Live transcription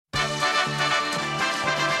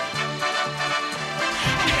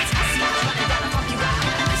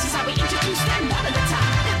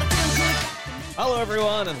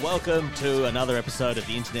everyone, and welcome to another episode of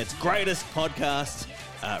the internet's greatest podcast,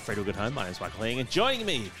 Fred Will Get Home. My name's Michael Hing, and joining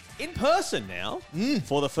me in person now,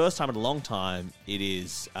 for the first time in a long time, it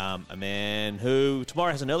is a man who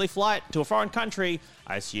tomorrow has an early flight to a foreign country.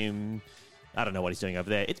 I assume, I don't know what he's doing over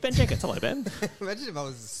there. It's Ben Jenkins. Hello, Ben. Imagine if I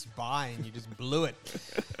was a spy and you just blew it.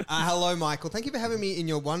 Hello, Michael. Thank you for having me in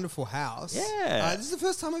your wonderful house. Yeah. This is the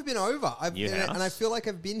first time I've been over. New house. And I feel like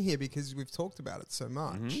I've been here because we've talked about it so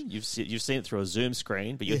much. You've seen it through a Zoom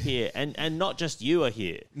screen, but you're here. And not just you are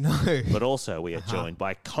here. No. But also we are joined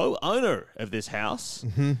by co-owner of this house.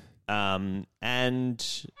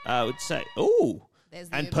 And I would say,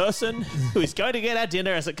 and person who is going to get our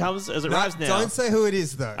dinner as it arrives now. Don't say who it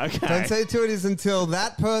is, though. Okay. Don't say who it is until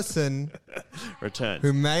that person returns.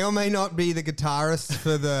 who may or may not be the guitarist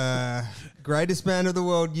for the greatest band of the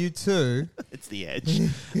world, U2. It's The Edge.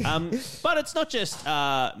 But it's not just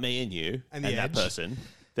me and you and that Edge. person.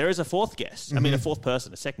 There is a fourth guest. I mean, a fourth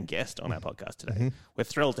person, a second guest on our podcast today. We're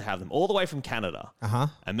thrilled to have them all the way from Canada.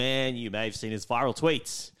 A man you may have seen his viral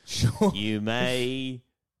tweets. Sure.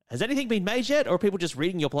 Has anything been made yet, or are people just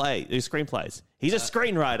reading your screenplays? He's a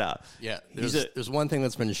screenwriter. Yeah, there's one thing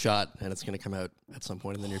that's been shot, and it's going to come out at some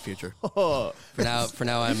point in the near future. For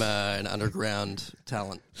now, I'm an underground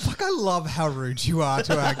talent. Fuck, I love how rude you are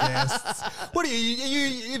to our guests. What are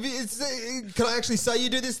can I actually say you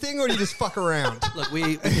do this thing, or do you just fuck around? Look,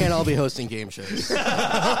 we can't all be hosting game shows.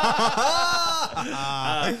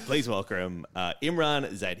 Please welcome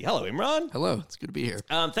Imran Zaidi. Hello, Imran. Hello, it's good to be here.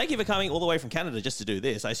 Thank you for coming all the way from Canada just to do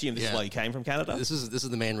this. I assume this is why you came from Canada? This is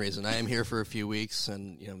the main reason. I am here for a few weeks,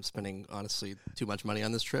 and I'm spending honestly too much money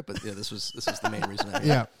on this trip. But yeah, this was the main reason. I'm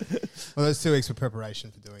here. Yeah. Well, those 2 weeks for preparation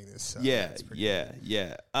for doing this. So Yeah.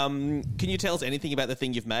 Can you tell us anything about the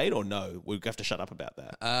thing you've made, or no? We have to shut up about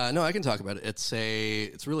that. No, I can talk about it.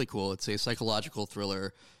 It's really cool. It's a psychological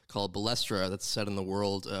thriller called Balestra that's set in the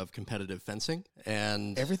world of competitive fencing.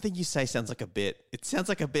 And Everything you say sounds like a bit. It sounds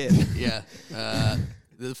like a bit. yeah.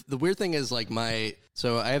 The weird thing is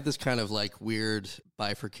so I have this kind of like weird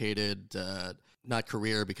bifurcated, not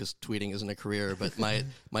career because tweeting isn't a career, but my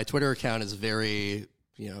Twitter account is very,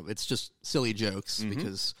 it's just silly jokes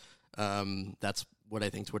because that's what I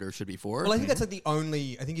think Twitter should be for. Well, I think that's like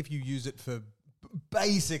I think if you use it for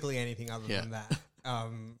basically anything other than that,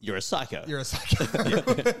 You're a psycho. you're a psycho.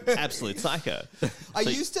 Absolute psycho. I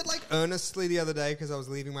used it like earnestly the other day because I was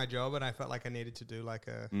leaving my job and I felt like I needed to do like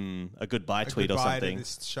A goodbye tweet or goodbye something. to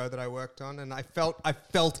this show that I worked on, and I felt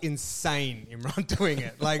insane, Imran, doing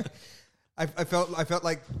it. Like I felt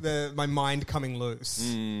like my mind coming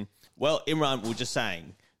loose. Well, Imran, we're just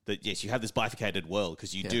saying that, yes, you have this bifurcated world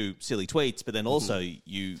because you do silly tweets, but then also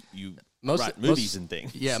you write movies and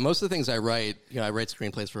things. Yeah, most of the things I write, I write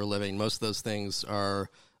screenplays for a living. Most of those things are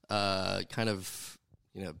kind of,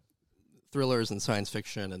 thrillers and science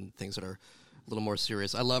fiction and things that are a little more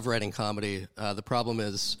serious. I love writing comedy. The problem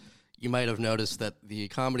is you might have noticed that the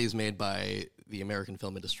comedies made by the American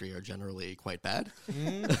film industry are generally quite bad.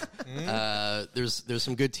 There's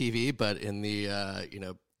some good TV, but in the,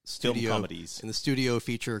 studio comedies. In the studio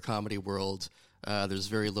feature comedy world, there's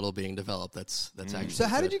very little being developed. That's actually. So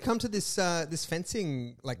how did you come to this this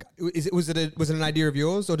fencing? Like, was it an idea of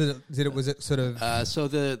yours, or was it sort of? So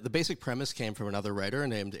the basic premise came from another writer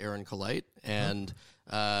named Aaron Colite, and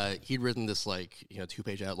he'd written this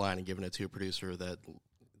 2-page outline and given it to a producer that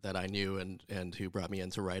I knew and who brought me in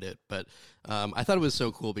to write it. But I thought it was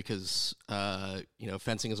so cool because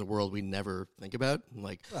fencing is a world we never think about.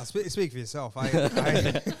 Like, Well, speak for yourself. Not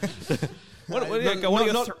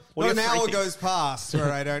an hour goes past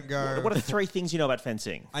where I don't go. What are 3 things you know about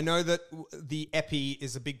fencing? I know that the epi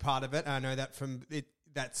is a big part of it. And I know that from it.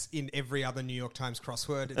 That's in every other New York Times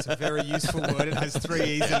crossword. It's a very useful word. It has 3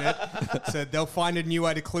 E's in it. So they'll find a new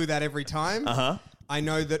way to clue that every time. I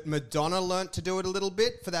know that Madonna learnt to do it a little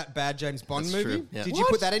bit for that bad James Bond That's movie. true, yeah. Did you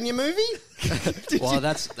put that in your movie?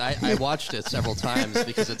 I watched it several times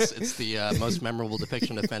because it's the most memorable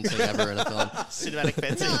depiction of fencing ever in a film. Cinematic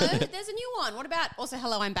fencing. No, there's a new one. What about also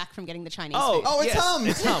Hello, I'm back from getting the Chinese food? Oh, it's yes, Hum.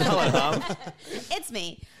 It's Hum. Hello, Hum. It's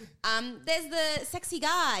me. There's the sexy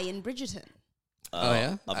guy in Bridgerton. Oh,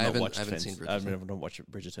 yeah? I've I not haven't watched seen Bridgerton. I've Bridgerton. never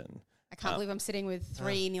watched Bridgerton. I can't believe I'm sitting with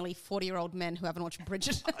 3 nearly 40-year-old men who haven't watched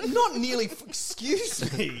Bridgerton. Not nearly.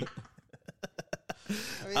 Excuse me.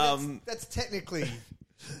 I mean, that's technically.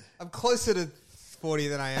 I'm closer to 40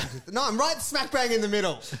 than I am to. No, I'm right smack bang in the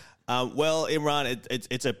middle. Well, Imran,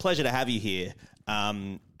 it's a pleasure to have you here.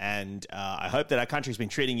 And I hope that our country's been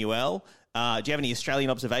treating you well. Do you have any Australian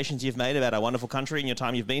observations you've made about our wonderful country in your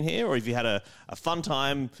time you've been here? Or have you had a fun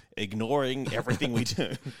time ignoring everything we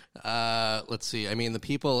do? Let's see. I mean, the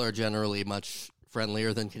people are generally much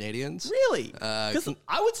friendlier than Canadians. Really? Because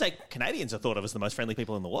I would say Canadians are thought of as the most friendly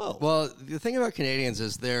people in the world. Well, the thing about Canadians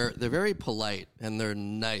is they're very polite and they're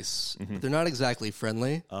nice, but they're not exactly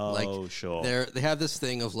friendly. Oh, sure. They have this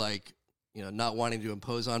thing of like, not wanting to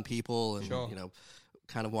impose on people and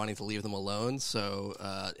kind of wanting to leave them alone. So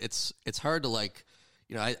it's hard to like,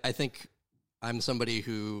 I think I'm somebody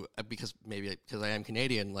who, because I am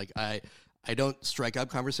Canadian, like I don't strike up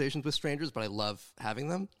conversations with strangers, but I love having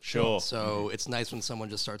them. Sure. So it's nice when someone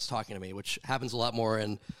just starts talking to me, which happens a lot more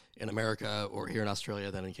in America or here in Australia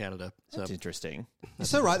than in Canada. So That's interesting. You're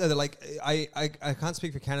so right, though. That like I can't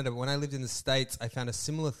speak for Canada, but when I lived in the States, I found a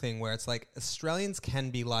similar thing where it's like Australians can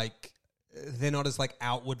be like, they're not as like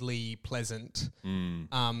outwardly pleasant.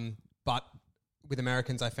 But with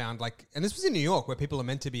Americans, I found like, and this was in New York, where people are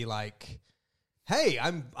meant to be like, hey,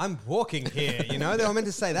 I'm walking here, They were meant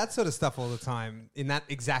to say that sort of stuff all the time in that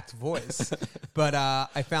exact voice. But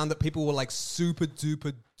I found that people were like super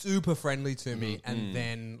duper duper friendly to me. And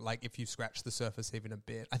then like if you scratch the surface even a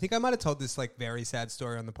bit, I think I might have told this like very sad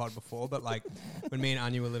story on the pod before, but like when me and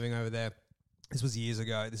Anya were living over there, this was years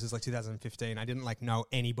ago. This was like 2015. I didn't like know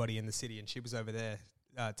anybody in the city, and she was over there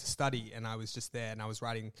to study, and I was just there, and I was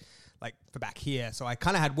writing like for back here. So I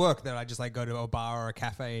kind of had work that I just like go to a bar or a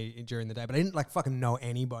cafe during the day, but I didn't like fucking know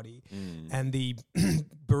anybody. And the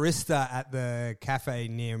barista at the cafe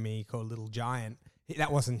near me called Little Giant, that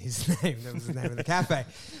wasn't his name. That was the name of the cafe.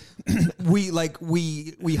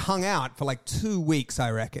 We hung out for like 2 weeks,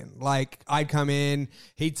 I reckon. Like I'd come in,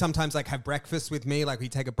 he'd sometimes like have breakfast with me. Like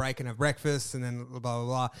we'd take a break and have breakfast, and then blah, blah,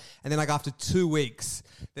 blah. And then like after 2 weeks,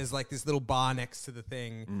 there's like this little bar next to the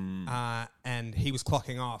thing. And he was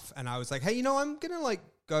clocking off, and I was like, hey, I'm going to like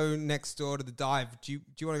go next door to the dive. Do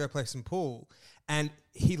you want to go play some pool? And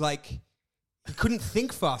he couldn't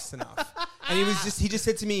think fast enough. And he just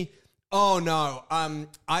said to me, oh no,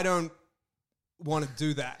 I don't want to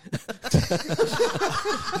do that.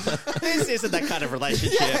 This isn't that kind of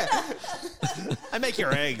relationship. Yeah. I make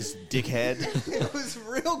your eggs, dickhead. It was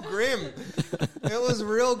real grim. It was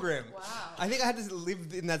real grim. Wow. I think I had to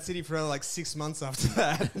live in that city for like 6 months after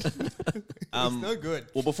that. It's no good.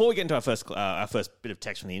 Well, before we get into our first bit of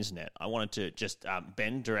text from the internet, I wanted to just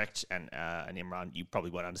Ben direct and Imran. You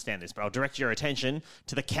probably won't understand this, but I'll direct your attention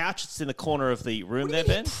to the couch that's in the corner of the room there,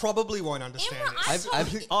 Ben. Probably won't understand this.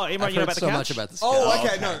 Imran, you know about the so couch? much about this. Oh,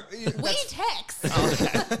 okay, no. We text.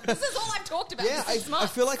 This is all I've talked about Yeah, for 6 months. I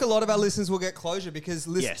feel like a lot of our listeners will get closure because,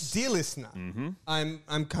 Yes. dear listener,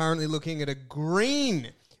 I'm currently looking at a green,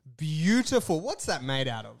 beautiful. What's that made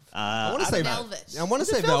out of? I want to say velvet. I want to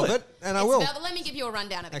say velvet, and I will. Velvet. Let me give you a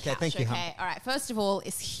rundown of the couch. thank you, Okay, hon. all right. First of all,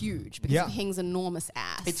 it's huge because Yeah. of Hing's enormous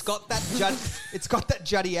ass. It's got that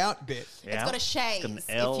juddy out bit. Yeah. It's got a shape, It's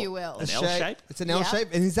got an L, if you will. An L shape? It's an L Yeah. shape,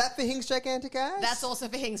 and is that for Hing's gigantic ass? That's also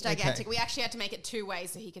for Hing's gigantic. Okay. We actually had to make it 2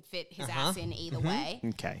 ways so he could fit his ass in either way.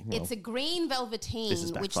 Okay, well, It's a green this has velveteen,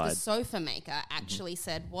 which the backfired. sofa maker actually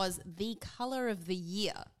said was the color of the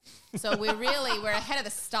year. So we're ahead of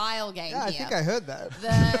the style game Yeah, I here. think I heard that.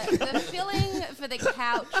 The filling for the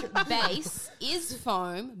couch base is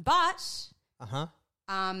foam, but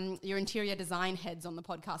your interior design heads on the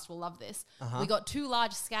podcast will love this. We got 2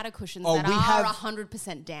 large scatter cushions that we are have-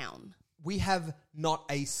 100% down. We have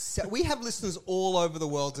not we have listeners all over the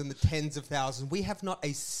world in the tens of thousands. We have not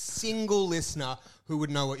a single listener who would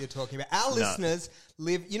know what you're talking about. Our listeners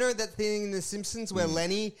live, you know that thing in The Simpsons where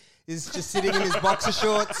Lenny is just sitting in his boxer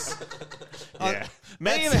shorts? Yeah.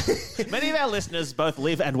 Many of our listeners both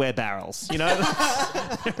live and wear barrels.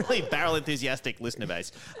 Really barrel enthusiastic listener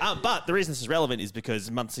base. But the reason this is relevant is because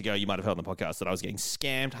months ago you might have heard on the podcast that I was getting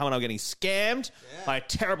scammed. Hum and I were getting scammed by a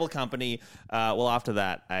terrible company. After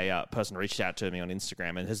that, a person reached out to me on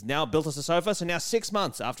Instagram and has now built us a sofa. So now 6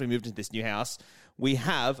 months after we moved into this new house, we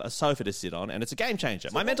have a sofa to sit on, and it's a game changer.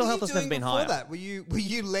 My mental health has never been higher. That? Were you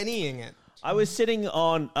Lennying it? I was sitting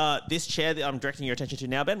on this chair that I'm directing your attention to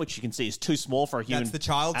now, Ben, which you can see is too small for a human That's the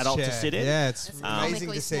child's adult chair. to sit in. Yeah, it's It's amazing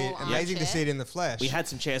comically to see. small Amazing to armchair. see it in the flesh. We had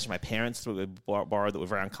some chairs from my parents that we borrowed that were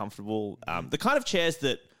very uncomfortable. The kind of chairs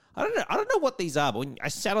that I don't know what these are, but when I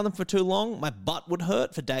sat on them for too long, my butt would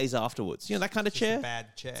hurt for days afterwards. You know that kind of It's chair. a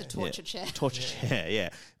bad chair. It's a torture chair. Torture chair. Yeah.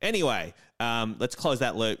 Anyway, let's close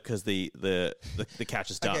that loop because the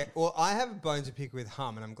couch is done. Okay, well, I have a bone to pick with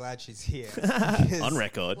Hum, and I'm glad she's here. On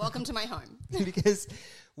record. Welcome to my home. Because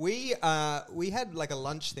we had like a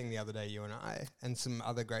lunch thing the other day, you and I, and some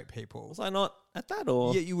other great people. Was I not at that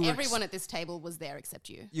or? Yeah, you were. Everyone at this table was there except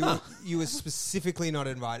you. You were specifically not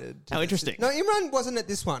invited. to How this. interesting. No, Imran wasn't at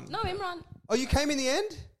this one. No, Imran. Oh, you came in the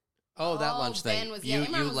end? Oh, that Oh, lunch Ben thing. was- yeah, you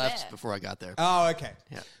Imran was left there. before I got there. Oh, okay.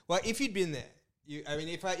 Yeah. Well, if you'd been there, I mean,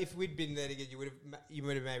 if we'd been there together, you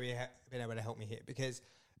would have maybe been able to help me here because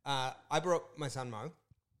I brought my son Mo,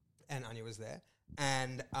 and Anya was there,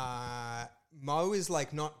 and Mo is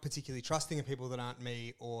like not particularly trusting of people that aren't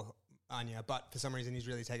me or Anya, but for some reason he's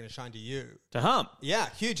really taken a shine to you. To Hump. Yeah,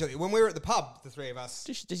 hugely. When we were at the pub, the three of us.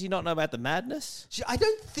 Does he not know about the madness? I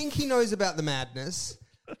don't think he knows about the madness.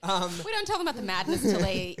 We don't tell them about the madness till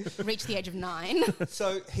they reach the age of 9.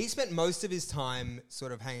 So he spent most of his time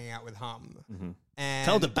sort of hanging out with Hum. Mm-hmm. And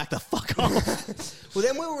Tell him to back the fuck off. well,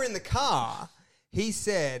 then when we were in the car, he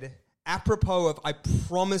said, apropos of "I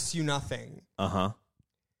promise you nothing." Uh-huh.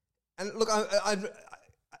 And look,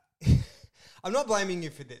 I'm not blaming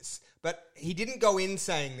you for this, but he didn't go in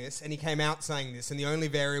saying this, and he came out saying this, and the only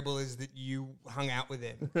variable is that you hung out with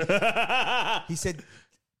him. He said,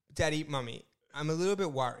 "Daddy, Mummy, I'm a little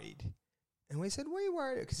bit worried." And we said, "What are you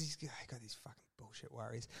worried about?" Because he's got these fucking bullshit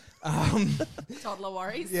worries. Toddler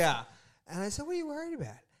worries. Yeah. And I said, "What are you worried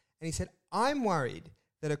about?" And he said, "I'm worried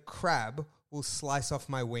that a crab will slice off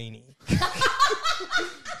my weenie."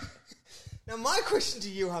 Now, my question to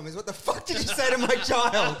you, Hum, is what the fuck did you say to my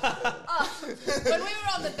child? When we were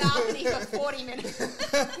on the balcony for 40 minutes,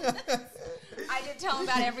 I did tell him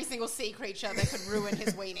about every single sea creature that could ruin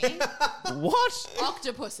his weenie. What?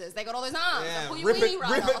 Octopuses. They got all those arms. Yeah, They pull your rip weenie it,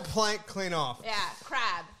 right rip off. it plank clean off. Yeah,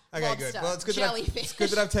 crab. Okay, lobster, good. Well, it's good jellyfish.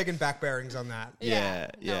 that I've taken back bearings on that. Yeah.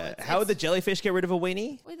 No, it's- How would the jellyfish get rid of a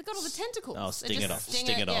weenie? Well, they've got all the tentacles. Oh, They sting just it off, Sting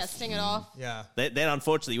sting it Yeah, off. sting it off. Yeah. Then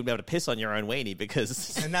unfortunately you wouldn't be able to piss on your own weenie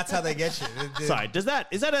because... And that's how they get you. Sorry, is that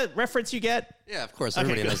a reference you get? Yeah, of course.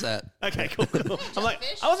 Everybody good. knows that. Okay, cool. I'm like,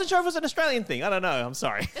 Jellyfish. I wasn't sure if it was an Australian thing. I don't know. I'm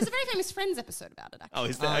sorry. There's a very famous Friends episode about it, actually. Oh,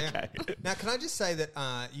 is that? Oh, yeah. Okay. Now, can I just say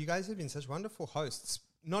that you guys have been such wonderful hosts?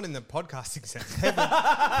 Not in the podcasting sense,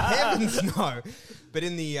 heavens no, but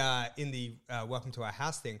in the welcome to our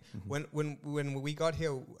house thing. When we got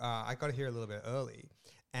here, I got here a little bit early,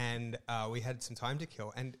 and we had some time to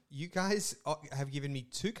kill. And you guys have given me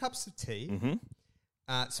 2 cups of tea,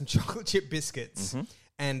 some chocolate chip biscuits,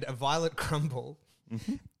 and a violet crumble.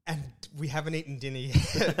 And we haven't eaten dinner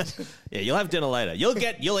yet. Yeah, you'll have dinner later. You'll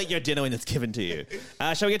eat your dinner when it's given to you.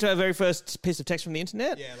 Shall we get to our very first piece of text from the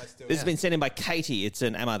internet? Yeah, let's do it. This has been sent in by Katie. It's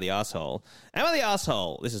an Am I the Arsehole? Am I the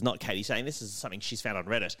Arsehole? This is not Katie saying this. Is something she's found on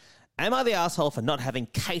Reddit. Am I the Arsehole for not having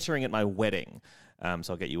catering at my wedding?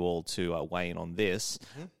 So I'll get you all to weigh in on this.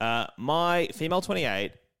 My female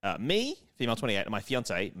 28, me, female 28, and my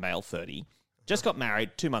fiance, male 30, just got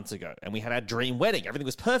married 2 months ago, and we had our dream wedding. Everything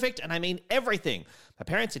was perfect, and I mean everything. My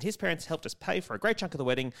parents and his parents helped us pay for a great chunk of the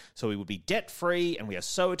wedding, so we would be debt-free, and we are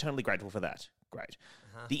so eternally grateful for that. Great.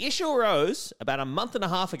 The issue arose about a month and a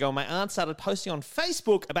half ago when my aunt started posting on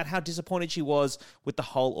Facebook about how disappointed she was with the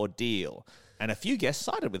whole ordeal, and a few guests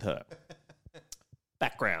sided with her.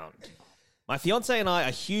 Background. My fiance and I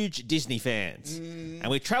are huge Disney fans, and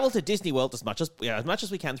we travel to Disney World as much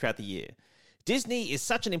as we can throughout the year. Disney is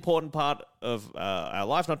such an important part of our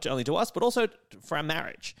life, not only to us, but also for our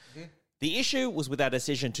marriage. The issue was with our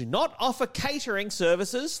decision to not offer catering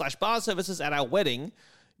services / bar services at our wedding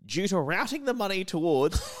due to routing the money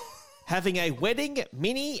towards having a wedding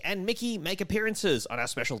Minnie and Mickey make appearances on our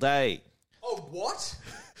special day. Oh, what?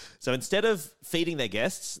 So instead of feeding their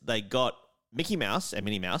guests, they got Mickey Mouse and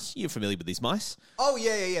Minnie Mouse. You're familiar with these mice? Oh,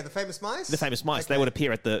 yeah. The famous mice? The famous mice. Okay. They would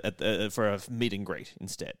appear at the for a meet and greet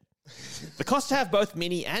instead. The cost to have both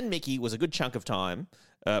Minnie and Mickey was a good chunk of time.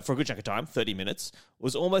 For a good chunk of time, 30 minutes,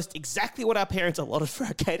 was almost exactly what our parents allotted for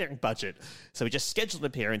our catering budget. So we just scheduled an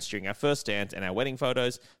appearance during our first dance and our wedding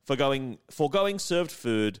photos, foregoing served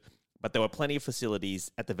food, but there were plenty of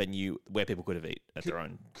facilities at the venue where people could have eaten at their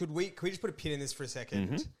own. Could we just put a pin in this for a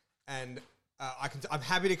second? And I'm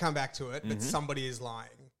happy to come back to it, but somebody is lying.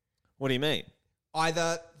 What do you mean?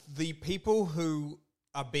 Either the people who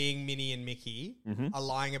are being Minnie and Mickey are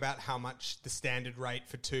lying about how much the standard rate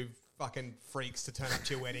for 2 fucking freaks to turn up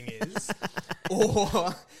to your wedding is,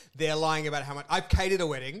 or they're lying about how much. I've catered a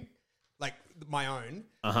wedding, like my own,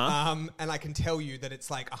 and I can tell you that it's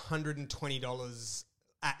like $120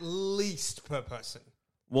 at least per person.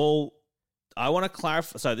 Well, I want to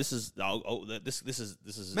clarify. So this is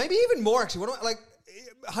this is Maybe even more actually. What do I like?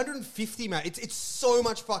 150, mate. It's so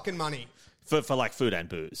much fucking money for like food and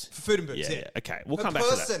booze. for food and booze. Yeah. Okay. We'll Per come back to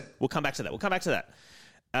person. that. We'll come back to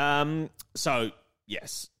that. So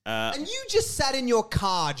yes. And you just sat in your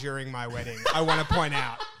car during my wedding. I want to point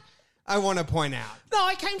out. No,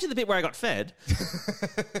 I came to the bit where I got fed.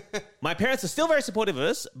 My parents are still very supportive of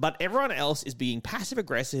us, but everyone else is being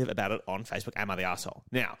passive-aggressive about it on Facebook. Am I the arsehole?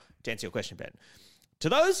 Now, to answer your question, Ben, to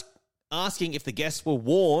those asking if the guests were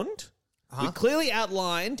warned We clearly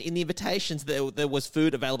outlined in the invitations that there was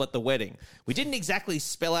food available at the wedding. We didn't exactly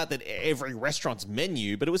spell out that every restaurant's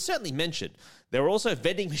menu, but it was certainly mentioned. There were also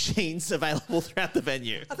vending machines available throughout the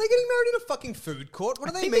venue. Are they getting married in a fucking food court?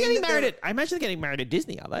 What do they mean? I imagine they're getting married at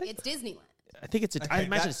Disney, are they? It's Disneyland. I think it's. I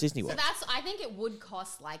imagine it's Disney World. So I think it would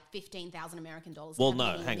cost like $15,000 American dollars. Well,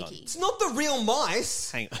 no, hang on. It's not the real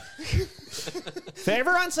mice. Hang on. For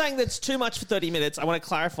everyone saying that's too much for 30 minutes, I want to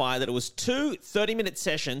clarify that it was 2 30-minute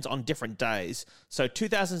sessions on different days. So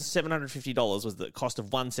 $2,750 was the cost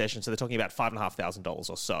of one session. So they're talking about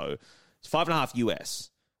 $5,500 or so. It's $5.5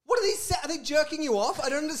 US. What are these? Are they jerking you off? I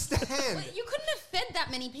don't understand. You couldn't have fed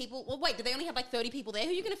that many people. Well, wait, did they only have like 30 people there? Who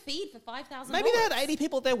are you going to feed for $5,000? Maybe they had 80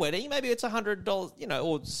 people at their wedding. Maybe it's $100,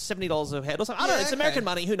 or $70 a head or something. I don't know. It's American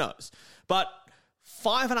money. Who knows? But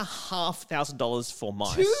 $5,500 for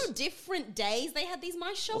mice. 2 different days they had these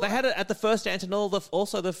mice show up? They had it at the first dance and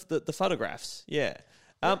also the photographs. Yeah.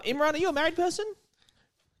 Imran, are you a married person?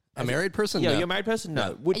 A married person? Yeah, No. you're a married person?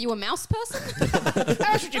 No. Are you a mouse person?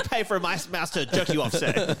 How much would you pay for a mouse to jerk you off,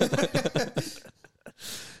 say?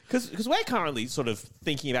 Because we're currently sort of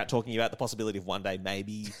talking about the possibility of one day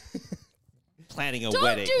maybe planning a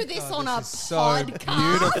wedding. Don't do this on a This is so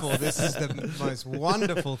podcast. beautiful. This is the most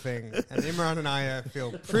wonderful thing. And Imran and I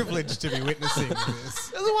feel privileged to be witnessing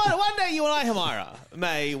this. One day you and I, Hamira,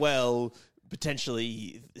 may well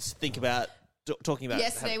potentially think about talking about...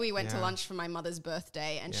 Yesterday we went to lunch for my mother's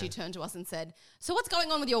birthday and she turned to us and said, "So what's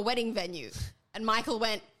going on with your wedding venue?" And Michael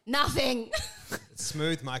went, "Nothing." It's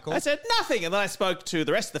smooth, Michael. I said nothing, and then I spoke to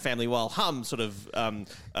the rest of the family while Hum sort of,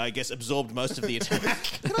 I guess, absorbed most of the attack.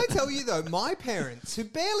 Can I tell you, though, my parents, who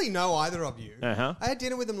barely know either of you, I had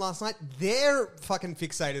dinner with them last night, they're fucking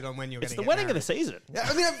fixated on when you're It's going to the wedding of the season. Yeah,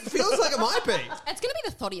 I mean, it feels like it might be. It's going to be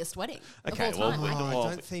the thottiest wedding Okay, of all time. well, right? Oh,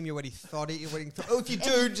 don't theme your wedding if you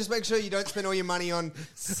do, just make sure you don't spend all your money on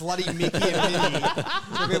slutty Mickey and Minnie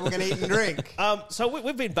so people can eat and drink. So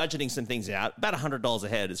we've been budgeting some things out. About $100 a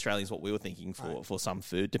head Australian is what we were thinking for some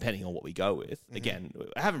food, depending on what we go with. Again,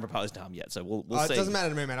 I haven't proposed to Hum yet, so we'll see. It doesn't matter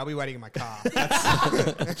to me, man. I'll be waiting in my car. How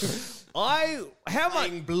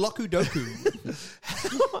much? Bloku Doku.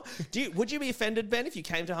 Would you be offended, Ben, if you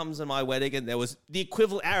came to Hum's and my wedding and there was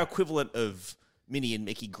our equivalent of Minnie and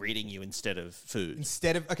Mickey greeting you instead of food?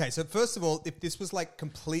 Okay, so first of all, if this was like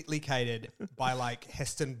completely catered by like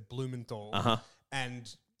Heston Blumenthal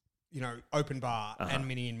and, open bar and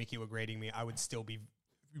Minnie and Mickey were greeting me, I would still be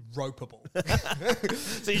ropeable.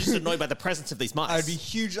 So you're just annoyed by the presence of these mice? I'd be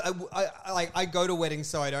huge. I go to weddings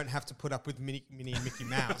so I don't have to put up with Minnie and Mickey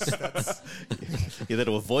Mouse. That's, You're there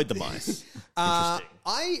to avoid the mice.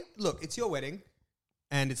 Interesting. Look, it's your wedding,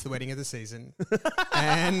 and it's the wedding of the season,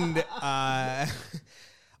 and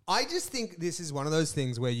I just think this is one of those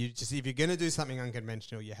things where if you're going to do something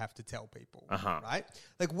unconventional, you have to tell people, right?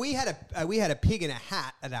 Like we had a pig in a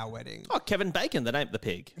hat at our wedding. Oh, Kevin Bacon, the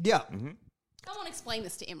pig. Yeah. Mm-hmm. Come on, explain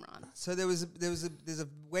this to Imran. So there's a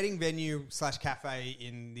wedding venue / cafe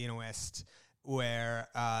in the inner west where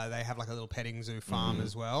they have like a little petting zoo farm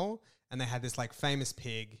as well, and they had this like famous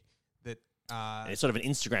pig that it's sort of an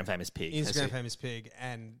Instagram famous pig. famous pig,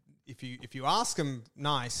 and if you ask them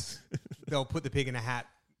nice, they'll put the pig in a hat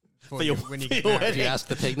for you when you get married. Did you ask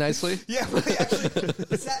the pig nicely? Yeah, well, actually,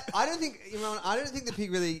 I don't think the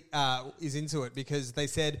pig really is into it, because they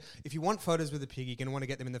said if you want photos with the pig, you're going to want to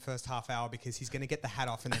get them in the first half hour because he's going to get the hat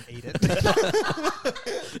off and then eat it.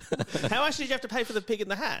 How much did you have to pay for the pig in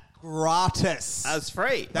the hat? Gratis. That was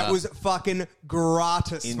free. That was fucking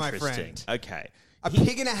gratis, my Interesting. friend. Okay. A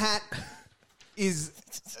pig in a hat is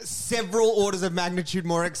several orders of magnitude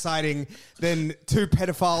more exciting than 2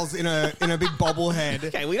 pedophiles in a big bobblehead.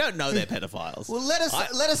 Okay, we don't know they're pedophiles. Well, let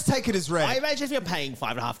us take it as read. I imagine if you're paying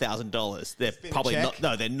 $5,500, they're probably check. not.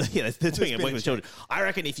 No, they're doing it working with children. I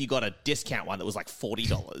reckon if you got a discount one that was like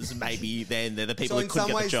 $40, maybe then they're the people So who in couldn't some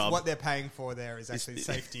get the ways, job. what they're paying for there is actually the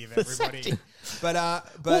safety of the everybody. safety. But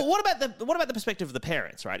well, what about the perspective of the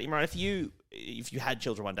parents, right? Imran, if you had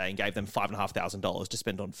children one day and gave them $5,500 to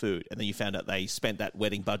spend on food, and then you found out they spent that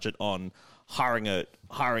wedding budget on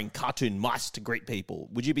hiring cartoon mice to greet people,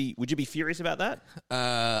 would you be furious about that?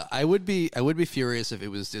 I would be furious if it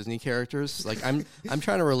was Disney characters. Like I'm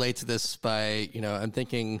trying to relate to this by, I'm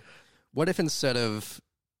thinking, what if instead of,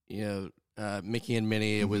 Mickey and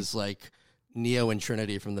Minnie, it was like Neo and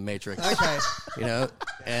Trinity from The Matrix. Okay.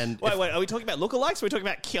 And wait, are we talking about lookalikes? Or are we talking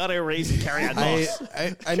about Keanu Reeves and Carrie-Anne Moss?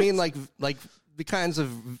 I mean like the kinds of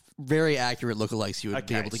very accurate lookalikes you would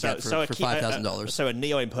be able to get for $5,000. So a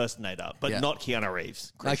Neo impersonator, but Yeah. not Keanu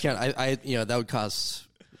Reeves. I can't. That would cost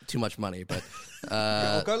too much money, but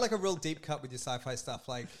Or go like a real deep cut with your sci-fi stuff.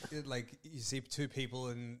 Like you see two people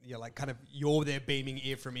and you're like you're there beaming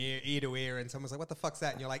ear from ear to ear, and someone's like, "What the fuck's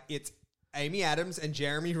that?" And you're like, "It's Amy Adams and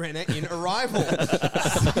Jeremy Renner in Arrival."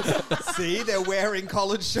 See, they're wearing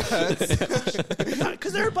collared shirts.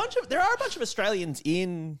 Because there are a bunch of Australians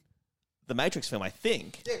in the Matrix film, I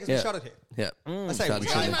think. Yeah, because we shot it here. yeah. I say Shot we.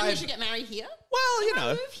 in Tell China. your mum you should get married here. Well, you know,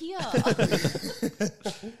 Move here.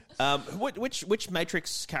 which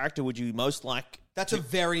Matrix character would you most like? That's a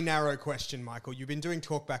very narrow question, Michael. You've been doing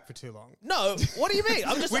talkback for too long. No, what do you mean?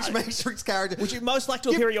 I'm just Which Matrix character would you most like to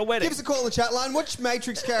appear at your wedding? Give us a call in the chat line. Which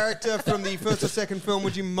Matrix character from the first or second film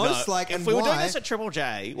would you most like, if and we why? were doing this at Triple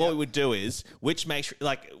J, what we would do is which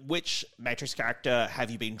Matrix character have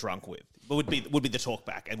you been drunk with? Would be the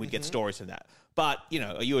talkback, and we'd get stories from that. But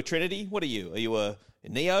are you a Trinity? What are you? Are you a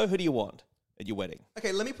Neo? Who do you want at your wedding?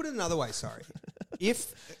 Okay, let me put it another way. Sorry,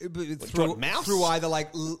 if want Mouse? through either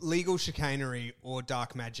legal chicanery or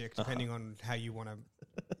dark magic, depending on how you want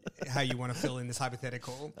to fill in this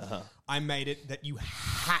hypothetical, I made it that you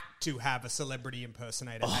had to have a celebrity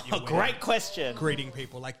impersonator at your wedding. Great question. Greeting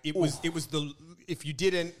people like it was the if you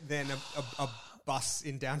didn't, then a bus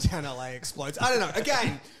in downtown LA explodes. I don't know.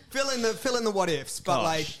 Again, fill in the what ifs, but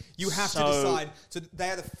Gosh, you have to decide. So they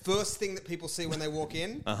are the first thing that people see when they walk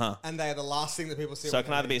in, and they are the last thing that people see. So when it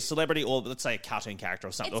can they either be a leave. celebrity or let's say a cartoon character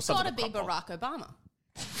or something. It's or got to something be Barack Obama.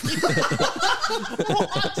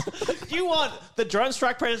 You want the drone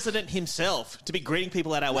strike president himself to be greeting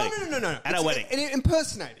people at our wedding? No. At our wedding. An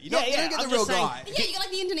impersonator. You don't get I'm the real just saying- guy. Yeah, you got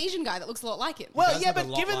like the Indonesian guy that looks a lot like him. Well, does yeah, look a but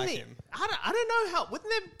lot given like the, him. I don't know how. Wouldn't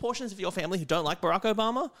there be portions of your family who don't like Barack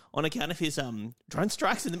Obama on account of his drone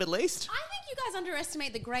strikes in the Middle East? I think you guys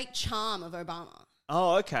underestimate the great charm of Obama.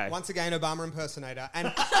 Oh, okay. Once again, Obama impersonator, and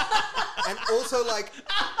and also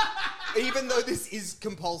even though this is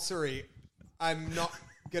compulsory, I'm not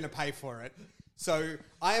going to pay for it. So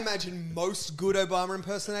I imagine most good Obama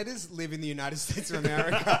impersonators live in the United States of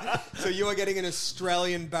America. So you are getting an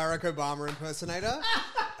Australian Barack Obama impersonator.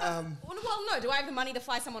 Well, no. Do I have the money to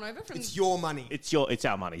fly someone over from? It's your money. It's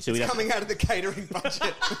our money. So It's coming out of the catering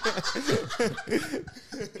budget.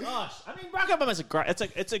 Gosh, I mean, Barack Obama's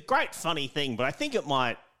it's a great funny thing, but I think it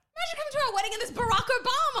might. Imagine coming to our wedding and there's Barack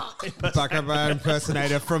Obama. Barack Obama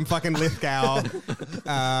impersonator from fucking Lithgow.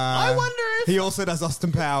 I wonder if He also does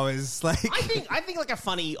Austin Powers. I think like a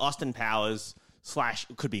funny Austin Powers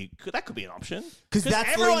 / could be an option 'Cause that's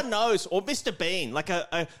everyone knows, or Mr. Bean, like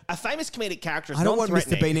a famous comedic character. Is I don't want Mr.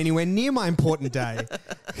 non-threatening. Bean anywhere near my important day.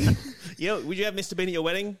 Would you have Mr. Bean at your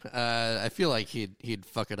wedding? I feel like he'd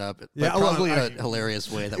fuck it up, but Yeah, probably in a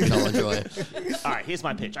hilarious way that we'd all enjoy. All right, here's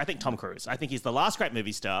my pitch. I think Tom Cruise. I think he's the last great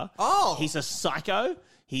movie star. Oh. He's a psycho.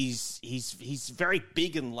 He's very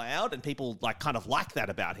big and loud, and people kind of like that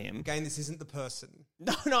about him. Again, this isn't the person.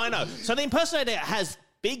 No, I know. So the impersonator has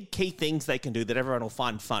big key things they can do that everyone will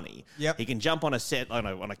find funny. Yep. He can jump on a set, on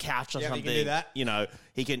a couch or Yep, he something. can do that.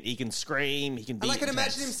 He can scream. He can be. And I can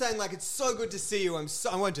intense. imagine him saying, "It's so good to see you.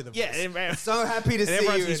 I won't do the voice. Yeah, and so happy to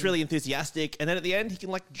see you." He's really enthusiastic, and then at the end he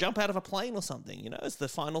can jump out of a plane or something. It's the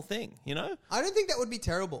final thing. I don't think that would be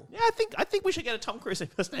terrible. Yeah, I think we should get a Tom Cruise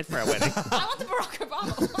impersonator for our wedding. I want the Barack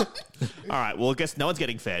Obama one. All right, well, I guess no one's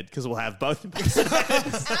getting fed because we'll have both. And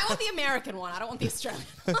I want the American one. I don't want the Australian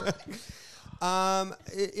one.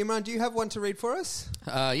 Imran, do you have one to read for us?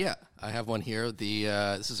 Yeah, I have one here.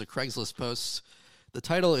 This is a Craigslist post. The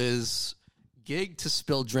title is "Gig to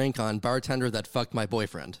Spill Drink on Bartender That Fucked My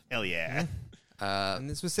Boyfriend." Hell yeah. And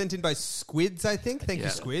this was sent in by Squids, I think. Thank you,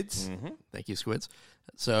 Yeah. Squids. Thank you, Squids.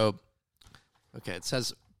 So, okay, it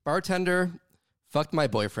says, "Bartender fucked my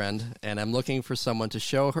boyfriend, and I'm looking for someone to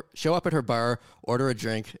show up at her bar, order a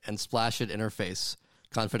drink, and splash it in her face.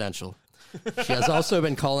 Confidential. She has also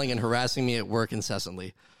been calling and harassing me at work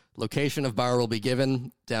incessantly. Location of bar will be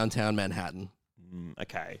given, downtown Manhattan."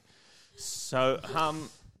 Okay. So,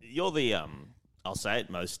 you're the, I'll say it,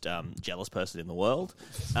 most jealous person in the world.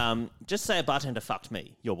 Just say a bartender fucked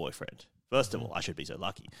me, your boyfriend. First of all, I should be so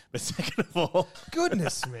lucky. But second of all...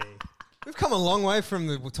 Goodness me. We've come a long way from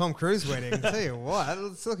the Tom Cruise wedding. I'll tell you what,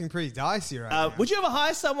 it's looking pretty dicey right now. Would you ever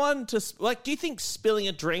hire someone to... do you think spilling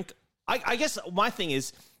a drink... I guess my thing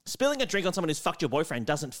is, spilling a drink on someone who's fucked your boyfriend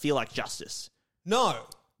doesn't feel like justice. No,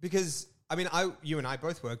 because... you and I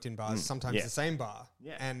both worked in bars, sometimes yeah. the same bar.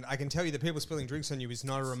 Yeah. And I can tell you that people spilling drinks on you is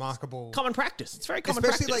not a remarkable... Common practice. It's very common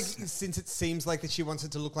Especially practice. since it seems like that she wants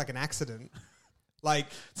it to look like an accident.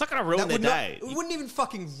 It's not going to ruin their day. It wouldn't even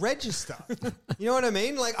fucking register. You know what I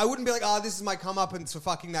mean? I wouldn't be like, "Oh, this is my come-uppance for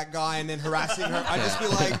fucking that guy," and then harassing her. I'd just be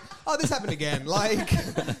like, "Oh, this happened again."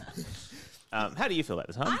 How do you feel about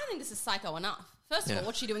this, huh? I don't think this is psycho enough. First of all,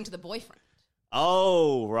 what's she doing to the boyfriend?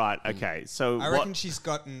 Oh, right. Okay. So I reckon she's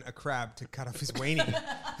gotten a crab to cut off his weenie.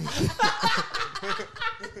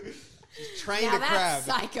 She's trained Now a crab. that's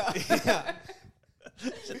psycho.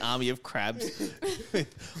 It's an army of crabs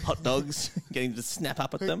with hot dogs getting to snap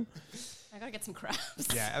up at them. I gotta get some crabs.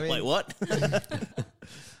 Yeah, I mean, Wait, what?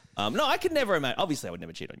 No, I could never imagine. Obviously, I would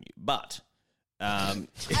never cheat on you, but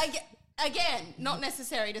Again, not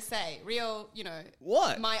necessary to say. Real,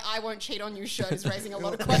 What? My I won't cheat on you show is raising a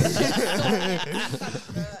lot of questions.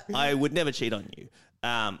 I would never cheat on you.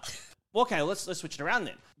 Okay, let's switch it around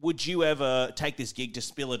then. Would you ever take this gig to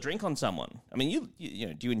spill a drink on someone? I mean, you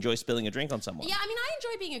know, do you enjoy spilling a drink on someone? Yeah, I mean, I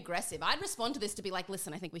enjoy being aggressive. I'd respond to this to be like,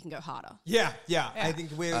 listen, I think we can go harder. yeah. I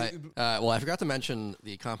think we're. Well, I forgot to mention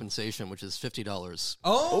the compensation, which is $50.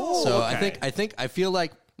 Oh, So okay. I feel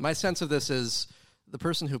like my sense of this is the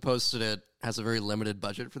person who posted it has a very limited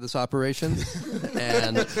budget for this operation,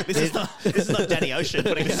 and This is not Danny Ocean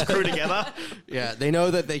putting this crew together. yeah, they know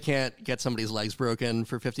that they can't get somebody's legs broken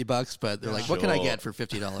for $50, but they're like, "What can I Sure. get for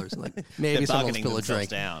 $50?" Like maybe They're someone will bargaining spill a themselves drink.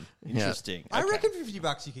 down. Yeah. Interesting. I Okay. reckon for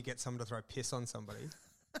 $50 you could get someone to throw piss on somebody.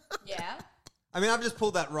 Yeah. I mean, I've just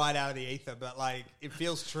pulled that right out of the ether, but like, it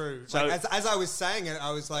feels true. So- Like, as I was saying it,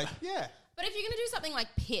 I was like, yeah. But if you're going to do something like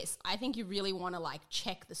piss, I think you really want to like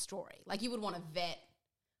check the story. Like you would want to vet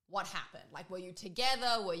what happened. Like, were you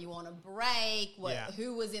together? Were you on a break? Yeah.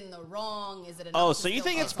 Who was in the wrong? Is it enough Oh, to so you still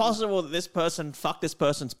think go it's from- possible that this person fucked this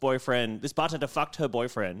person's boyfriend, this bartender fucked her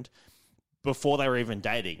boyfriend before they were even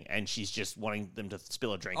dating, and she's just wanting them to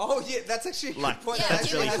spill a drink? Oh, yeah, that's actually a good Like, point. Yeah, That's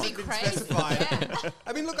That really hasn't fun. been Crazy. specified. Yeah.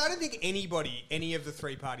 I mean, look, I don't think any of the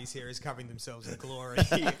three parties here is covering themselves in glory.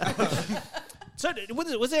 So,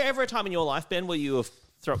 was there ever a time in your life, Ben, where you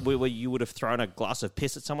would have thrown a glass of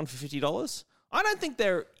piss at someone for $50? I don't think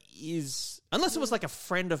there is, unless it was like a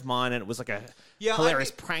friend of mine and it was like a hilarious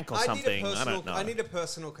prank or something. I don't know. I need a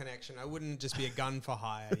personal connection. I wouldn't just be a gun for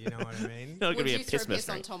hire. You know what I mean? You're not going to Would be you a throw piss piss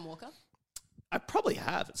on mercenary. Tom Walker? I probably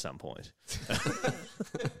have at some point.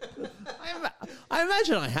 I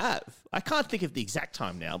imagine I have. I can't think of the exact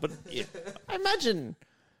time now, but yeah, I imagine.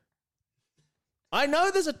 I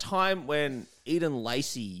know there's a time when Eden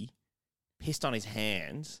Lacey pissed on his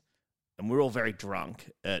hands, and we were all very drunk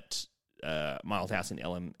at my old house in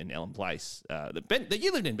Elm Place. That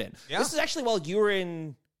you lived in, Ben. Yeah. This is actually while you were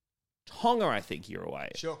in Tonga, I think you were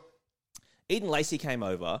away. Sure. Eden Lacey came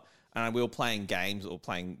over, and we were playing games or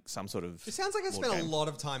playing some sort of. It sounds like I board spent a game. lot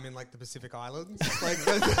of time in like the Pacific Islands. Like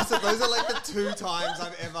those are like the two times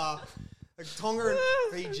I've ever. Like Tonga and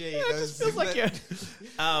Fiji. Those Feels like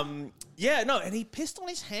yeah, no, and he pissed on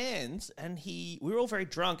his hands, and we were all very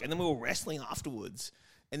drunk, and then we were wrestling afterwards,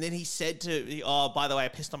 and then he said oh, by the way, I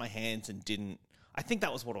pissed on my hands and didn't. I think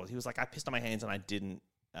that was what it was. He was like, I pissed on my hands and I didn't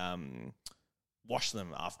wash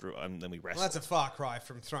them after, and then we wrestled. Well, that's a far cry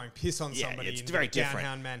from throwing piss on Yeah, somebody. it's and very being different.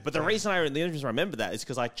 downhound man. But the only reason I remember that is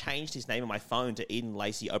because I changed his name on my phone to Eden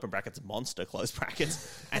Lacey (open brackets monster close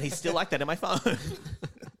brackets), and he's still like that in my phone.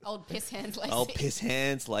 Old piss hands, Lacey. Oh, piss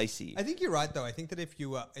hands, Lacey. I think you're right, though. I think that if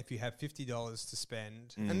you have $50 to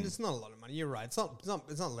spend, and it's not a lot of money, you're right. It's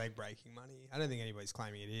not leg breaking money. I don't think anybody's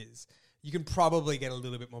claiming it is. You can probably get a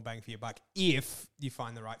little bit more bang for your buck if you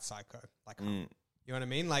find the right psycho. Like, you know what I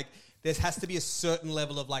mean? Like, there has to be a certain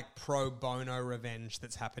level of like pro bono revenge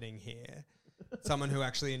that's happening here. Someone who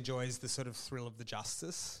actually enjoys the sort of thrill of the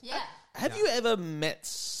justice. Yeah. Have you ever met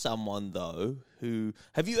someone though who?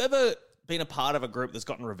 Have you ever been a part of a group that's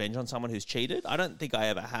gotten revenge on someone who's cheated? I don't think I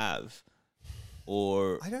ever have.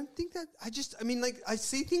 Or I don't think that. I mean, like, I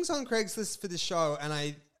see things on Craigslist for the show, and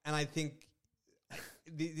I think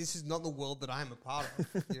this is not the world that I'm a part of.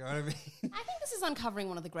 You know what I mean? I think this is uncovering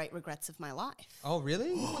one of the great regrets of my life. Oh,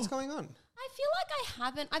 really? What's going on? I feel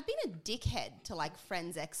like I've been a dickhead to like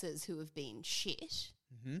friends' exes who have been shit.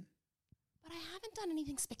 Mm-hmm. But I haven't done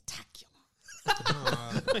anything spectacular.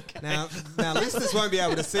 Now, listeners won't be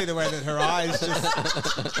able to see the way that her eyes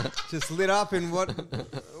just lit up in what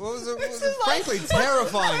was a frankly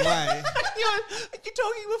terrifying way. you're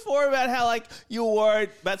talking before about how like you were worried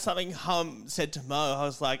about something Hum said to Mo. I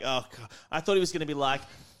was like, oh God. I thought he was going to be like,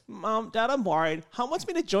 Mom, Dad, I'm worried. Hum wants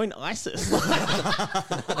me to join ISIS. I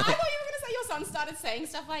thought you were going to say your son started saying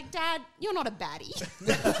stuff like, Dad, you're not a baddie.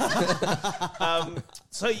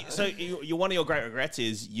 So one of your great regrets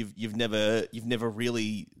is you've never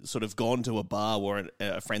really sort of gone to a bar where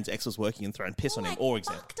a friend's ex was working and thrown piss on him, or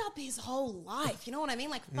example. Fucked up his whole life. You know what I mean?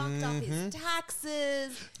 Like fucked up his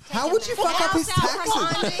taxes. How taken would you the fuck up house his out from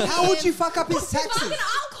taxes? under How would him. you fuck up his Fucking, taxes?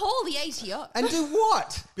 I'll call the ATO. And do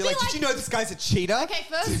what? Be like, like- did you know this guy's a cheater? Okay,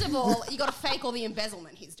 first of all, you got to fake all the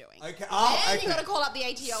embezzlement he's doing. Okay. Then Oh, you okay. got to call up the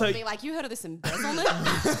ATO So- and be like, "You heard of this embezzlement?"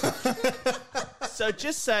 So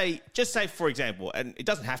just say, for example, and it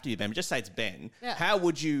doesn't have to be Ben, but just say it's Ben. Yeah. How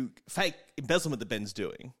would you fake embezzlement that Ben's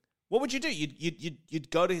doing? What would you do?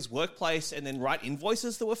 You'd go to his workplace and then write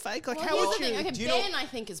invoices that were fake? Like, how would you? Okay, Ben, I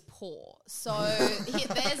think, is poor. So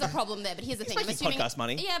there's a problem there. But here's the thing. I'm making assuming podcast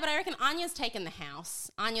money. Yeah, but I reckon Anya's taken the house.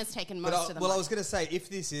 Anya's taken most of the Well, money. I was going to say, if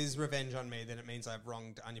this is revenge on me, then it means I've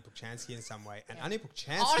wronged Anya Pukchansky in some way. And Anya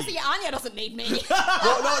Pukchansky... Honestly, Anya doesn't need me.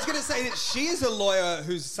 Well, no, I was going to say that she is a lawyer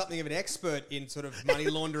who's something of an expert in sort of money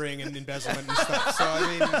laundering and embezzlement and stuff. So,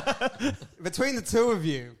 I mean, between the two of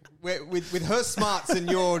you, with her smarts and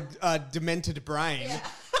your demented brain,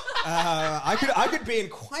 I could be in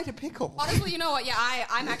quite a pickle. Honestly, you know what? Yeah,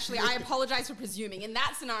 I apologize for presuming. In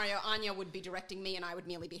that scenario, Anya would be directing me and I would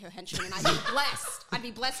merely be her henchman and I'd be blessed. I'd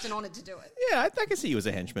be blessed and honored to do it. Yeah, I can see you as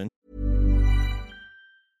a henchman.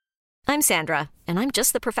 I'm Sandra, and I'm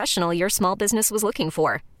just the professional your small business was looking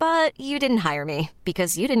for. But you didn't hire me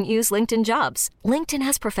because you didn't use LinkedIn Jobs. LinkedIn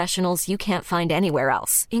has professionals you can't find anywhere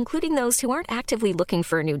else, including those who aren't actively looking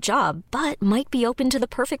for a new job, but might be open to the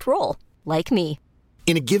perfect role, like me.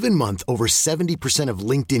 In a given month, over 70% of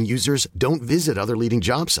LinkedIn users don't visit other leading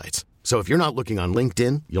job sites. So if you're not looking on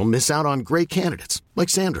LinkedIn, you'll miss out on great candidates like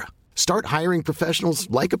Sandra. Start hiring professionals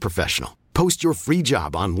like a professional. Post your free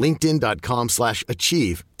job on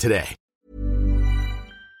linkedin.com/achieve today.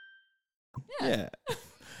 Yeah.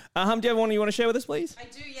 Do you have one you want to share with us, please? I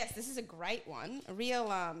do, yes. This is a great one. A real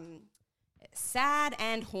sad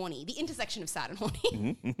and horny. The intersection of sad and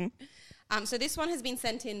horny. So this one has been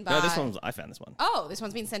sent in by... No, I found this one. Oh, this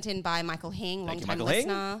one's been sent in by Michael Hing, long-time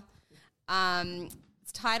listener.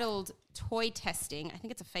 It's titled Toy Testing. I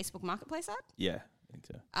think it's a Facebook Marketplace ad. Yeah, I think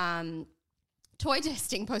so. Toy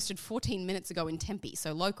Testing posted 14 minutes ago in Tempe,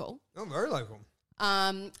 so local. Oh, very local.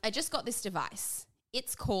 I just got this device.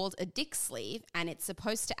 It's called a dick sleeve, and it's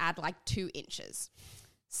supposed to add like 2 inches.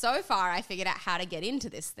 So far, I figured out how to get into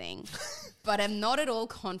this thing, but I'm not at all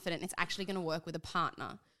confident it's actually going to work with a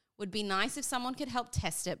partner. Would be nice if someone could help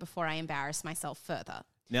test it before I embarrass myself further.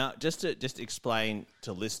 Now, just to explain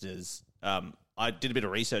to listeners, I did a bit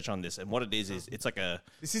of research on this, and what it is it's like a...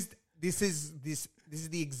 This is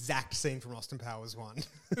the exact scene from Austin Powers 1.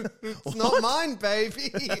 It's not mine,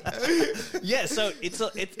 baby. Yeah, so it's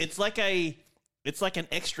like an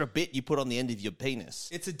extra bit you put on the end of your penis.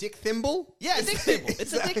 It's a dick thimble? Yeah, a dick thimble.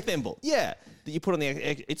 It's a dick thimble. Yeah, that you put on the...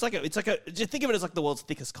 It's like a... Just think of it as like the world's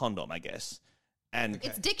thickest condom, I guess. And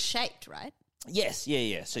It's dick-shaped, right? yes,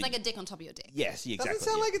 yeah. So It's like a dick on top of your dick. yes, yeah, exactly. Doesn't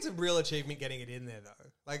sound yeah. like it's a real achievement getting it in there, though.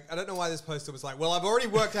 Like, I don't know why this poster was like, well, I've already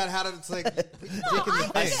worked out how to... It's like, put your dick in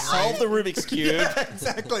the I thing. solved the Rubik's Cube. Yeah,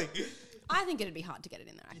 exactly. I think it'd be hard to get it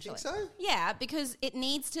in there, actually. think so? Yeah, because it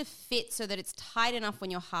needs to fit so that it's tight enough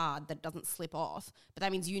when you're hard that it doesn't slip off. But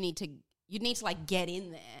that means you'd need to like get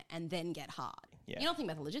in there and then get hard. Yeah. You're not thinking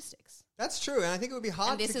about the logistics. That's true, and I think it would be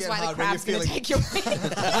hard And this to is get why the hard when you're crab's going to feeling... take your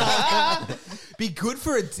weight. Be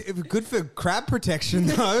good for crab protection,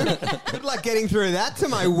 though. Good luck getting through that to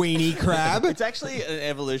my weenie crab. It's actually an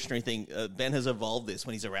evolutionary thing. Ben has evolved this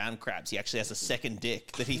when he's around crabs. He actually has a second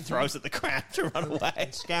dick that he throws at the crab to run away.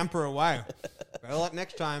 Scamper away. Better luck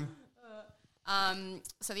next time.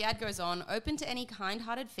 So the ad goes on, open to any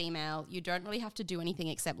kind-hearted female. You don't really have to do anything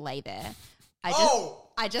except lay there.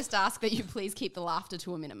 I just ask that you please keep the laughter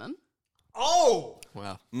to a minimum. Oh!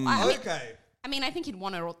 Wow. Okay. I mean, I think you'd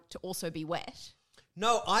want her to also be wet.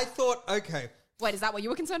 No, I thought, okay. Wait, is that what you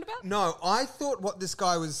were concerned about? No, I thought what this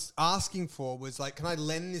guy was asking for was like, can I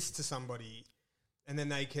lend this to somebody and then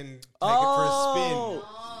they can take it for a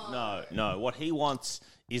spin? No. What he wants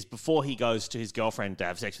is before he goes to his girlfriend to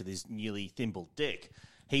have sex with his newly thimbled dick,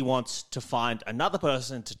 he wants to find another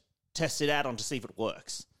person to test it out on to see if it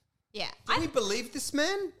works. Yeah. Do we believe this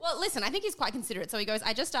man? Well, listen, I think he's quite considerate. So he goes,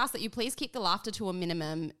 I just ask that you please keep the laughter to a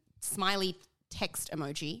minimum, smiley text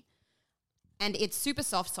emoji. And it's super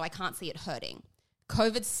soft, so I can't see it hurting.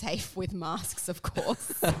 COVID safe with masks, of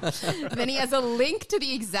course. Then he has a link to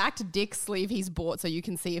the exact dick sleeve he's bought so you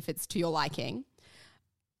can see if it's to your liking.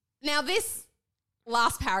 Now, this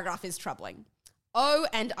last paragraph is troubling. Oh,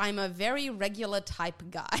 and I'm a very regular type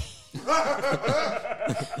guy.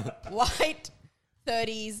 White,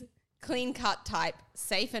 30s, clean-cut type,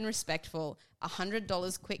 safe and respectful,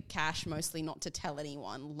 $100 quick cash, mostly not to tell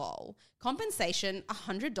anyone, lol. Compensation,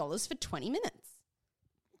 $100 for 20 minutes.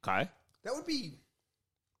 Okay. That would be...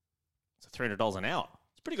 It's $300 an hour.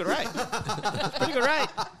 It's a pretty good rate. It's a pretty good rate.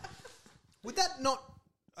 Would that not...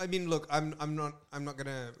 I mean, look, I'm not going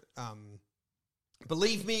to...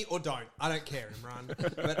 believe me or don't. I don't care,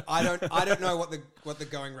 Imran. But I don't know what the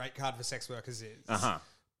going rate card for sex workers is. Uh-huh.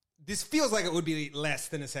 This feels like it would be less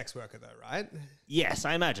than a sex worker, though, right? Yes,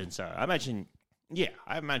 I imagine so. I imagine Yeah,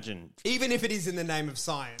 I imagine. Even if it is in the name of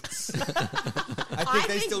science. I think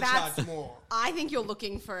they still charge more. I think you're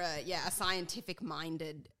looking for a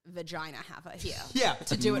scientific-minded vagina haver here. Yeah.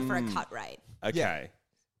 To do it for a cut rate. Okay.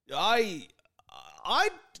 I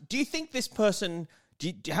do you think this person...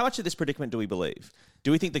 how much of this predicament do we believe?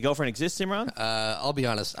 Do we think the girlfriend exists, Imran? I'll be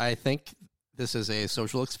honest. I think this is a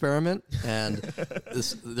social experiment, and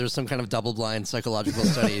there's some kind of double-blind psychological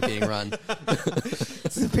study being run.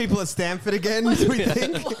 It's the people at Stanford again, do we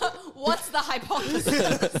think? What's the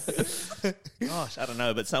hypothesis? Gosh, I don't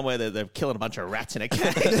know, but somewhere they're killing a bunch of rats in a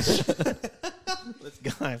cage. This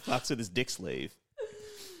guy fucks with his dick sleeve.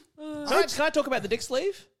 Can I talk about the dick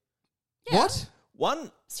sleeve? Yeah. What?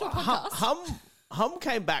 One, It's your podcast. Hum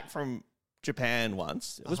came back from Japan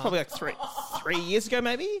once. It was probably like 3 years ago,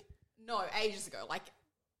 maybe? No, ages ago, like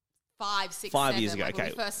 5, 6, 5 7, years ago, like when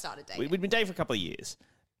okay. we first started dating. We'd been dating for a couple of years.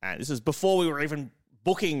 And this is before we were even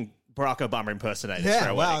booking Barack Obama impersonators for Yeah,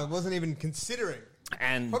 our wow, wedding. I wasn't even considering.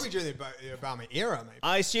 And Probably during the Obama era, maybe.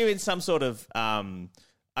 I assume in some sort of, I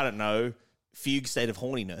don't know, fugue state of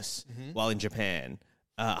horniness while in Japan,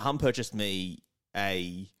 Hum purchased me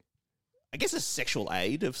a sexual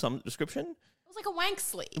aid of some description. It was like a wank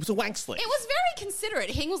sleeve. It was a wank sleeve. It was very considerate.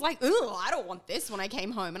 He was like, "Ooh, I don't want this." When I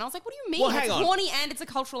came home, and I was like, "What do you mean? Well, hang it's on. horny and it's a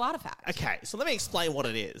cultural artifact." Okay, so let me explain what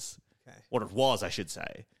it is. Okay. What it was, I should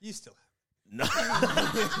say. You still have. No.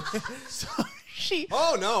 So she...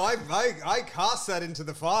 Oh, no, I cast that into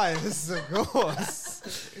the fires, of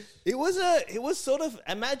course. It was sort of,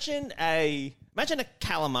 imagine a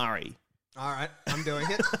calamari. All right, I'm doing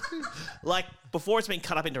it. Like, before it's been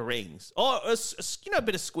cut up into rings. Or, a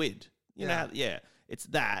bit of squid. You know Yeah. how, it's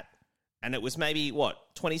that. And it was maybe,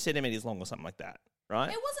 20 centimeters long or something like that, right?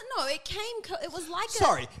 It wasn't. No, it came. It was like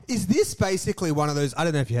Sorry, is this basically one of those? I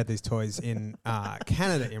don't know if you had these toys in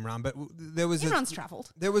Canada, Imran, but there was Imran's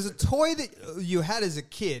travelled. There was a toy that you had as a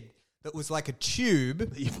kid that was like a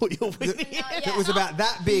tube. You put your wing in. That was about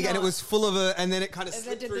that big, and it was full of and then it kind of As I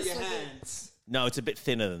slipped did through the your slipping. hands. No, it's a bit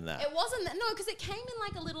thinner than that. It wasn't. No, because it came in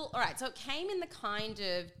like a little. All right, so it came in the kind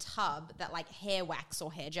of tub that like hair wax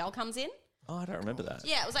or hair gel comes in. Oh, I don't remember that.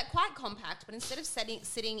 Yeah, it was like quite compact, but instead of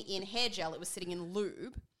sitting in hair gel, it was sitting in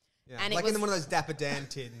lube. Yeah, And it like was- in one of those Dapper Dan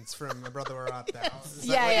tins from My Brother Were Art Thou. Is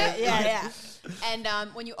that Yeah. what And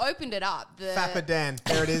when you opened it up, Fapper Dan.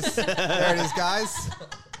 There it is. There it is, guys.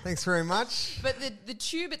 Thanks very much. but the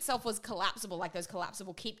tube itself was collapsible, like those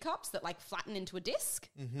collapsible keep cups that like flatten into a disc.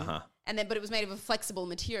 Uh-huh. And then, but it was made of a flexible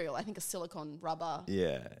material, I think a silicone rubber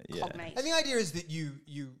Yeah. cognate. And the idea is that you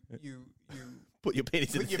Put your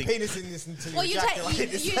penis in put the your thing. penis in this until Well, you you ejaculate.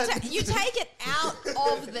 take Is you that- take it out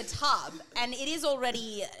of the tub, and it is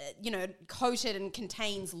already coated and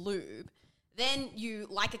contains lube. Then you,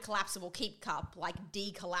 like a collapsible keep cup, like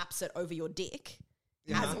decollapse it over your dick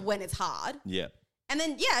as when it's hard, Yeah. and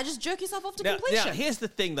then just jerk yourself off to Now, completion. here's the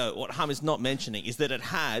thing, though. What Hum is not mentioning is that it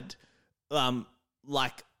had, what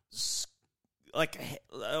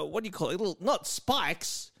do you call it? Little, not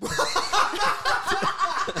spikes,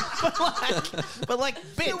 but like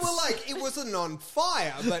bits. Yeah, well, like it wasn't on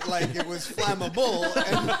fire, but like it was flammable.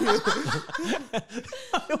 And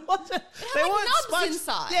It wasn't. They like weren't nubs spikes.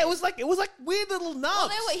 inside. Yeah, it was like weird little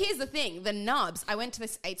nubs. Well, here's the thing: the nubs. I went to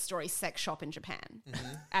this 8-story sex shop in Japan,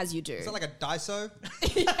 as you do. is that like a Daiso?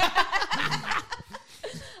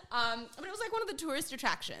 But it was like one of the tourist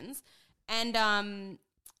attractions. And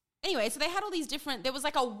anyway, so they had all these different, there was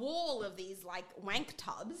like a wall of these like wank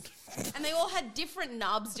tubs, and they all had different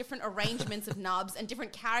nubs, different arrangements of nubs, and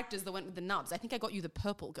different characters that went with the nubs. I think I got you the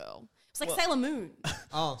purple girl. It was like Sailor Moon.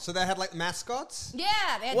 Oh, so they had like mascots? Yeah,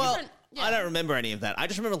 they had Well, different. Yeah. I don't remember any of that. I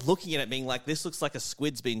just remember looking at it being like, this looks like a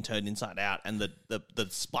squid's been turned inside out and the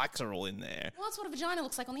spikes are all in there. Well, that's what a vagina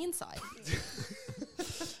looks like on the inside.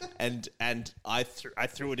 And I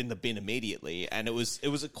threw it in the bin immediately, and it was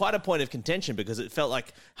quite a point of contention because it felt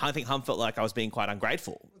like, I think Hum felt like I was being quite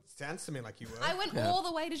ungrateful. It sounds to me like you were. I went all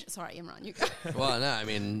the way to. Sorry, Imran, you go. Well, no, I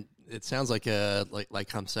mean, it sounds like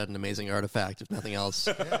like Hum said, an amazing artifact, if nothing else.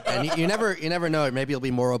 And you never know. Maybe you'll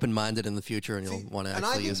be more open minded in the future, and you'll want to and I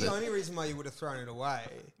actually think use the it. only reason why you would have thrown it away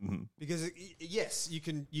because yes, you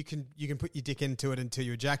can put your dick into it until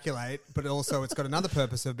you ejaculate, but also it's got another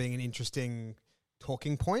purpose of being an interesting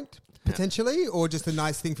talking point potentially, or just a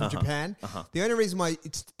nice thing from Japan. The only reason why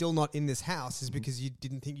it's still not in this house is because you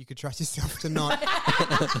didn't think you could trust yourself to not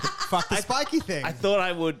fuck the spiky thing. I thought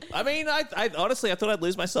I would. I mean, I honestly, I thought I'd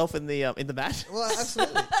lose myself in the mat. Well,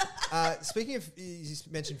 absolutely. Speaking of, you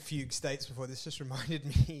mentioned fugue states before. This just reminded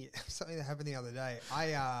me of something that happened the other day.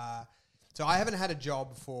 So I haven't had a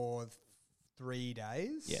job for 3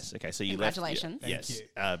 days. Yes. Okay. So you Congratulations. left. Thank Yes.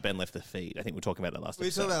 you. Ben left the feed. I think we were talking about that last We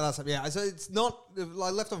episode. talked about it last time. Yeah. So it's not.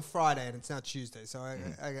 I left on Friday and it's now Tuesday. So I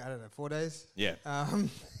don't know, 4 days. Yeah.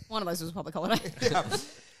 One of those was a public holiday. Yeah.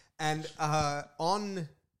 And on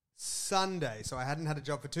Sunday, so I hadn't had a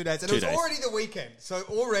job for 2 days, and 2 it was days. already the weekend. So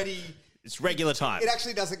already It's regular time. it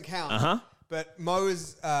actually doesn't count. Uh-huh. But Mo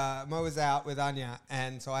was out with Anya,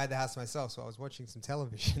 and so I had the house to myself. So I was watching some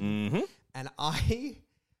television, and I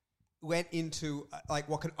went into like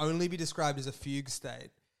what can only be described as a fugue state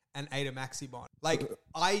and ate a Maxi-Bon. Like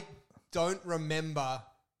I don't remember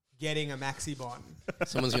getting a Maxi-Bon.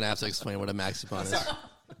 Someone's going to have to explain what a Maxi-Bon is.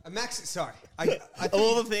 A Maxi, sorry. I think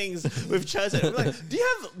All the things we've chosen. We're like, do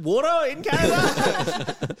you have water in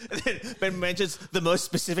Canada? And then Ben mentions the most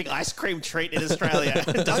specific ice cream treat in Australia.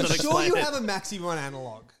 Does I'm not sure explain you it. have a Maxi-Bon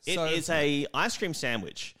analog. It is a ice cream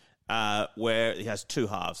sandwich where it has two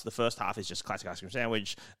halves. The first half is just classic ice cream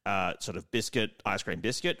sandwich, sort of biscuit, ice cream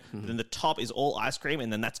biscuit. Then the top is all ice cream,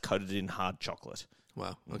 and then that's coated in hard chocolate.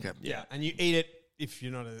 Wow. Okay. Yeah, and you eat it. If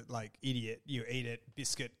you're not a idiot, you eat it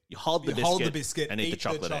biscuit. You hold the biscuit and eat the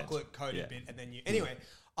chocolate end. coated Yeah. bit, and then you. Anyway,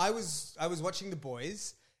 I was watching The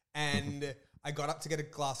Boys, and I got up to get a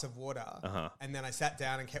glass of water, and then I sat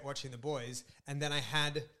down and kept watching The Boys, and then I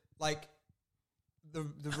had like the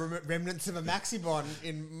remnants of a Maxi-Bon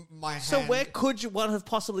in my hand. So where could one have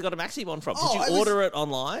possibly got a Maxi-Bon from? Oh, Did I you was- order it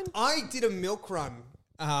online? I did a milk run.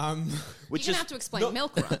 Which You're is going to have to explain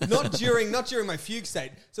milk run. not during my fugue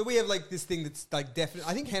state. So we have like this thing that's like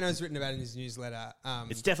definitely. I think Hanno's written about it in his newsletter.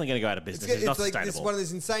 it's definitely going to go out of business. It's, It's not like sustainable. this one of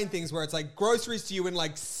those insane things where it's like groceries to you in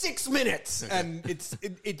like 6 minutes, and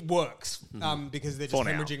it works because they're just For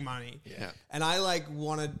now. hemorrhaging money. Yeah. And I like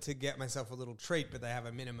wanted to get myself a little treat, but they have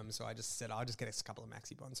a minimum, so I just said I'll just get a couple of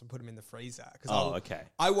Maxi-Bons and put them in the freezer. Okay.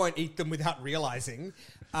 I won't eat them without realizing.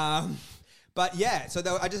 But yeah, so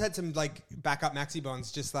I just had some like backup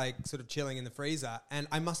Maxi-Bons just like sort of chilling in the freezer, and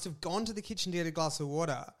I must have gone to the kitchen to get a glass of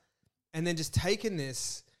water and then just taken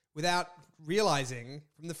this without realizing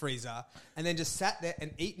from the freezer and then just sat there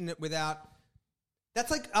and eaten it without...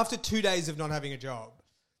 That's like after 2 days of not having a job.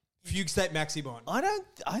 Fugue state Maxi-Bon.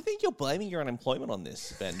 I think you're blaming your unemployment on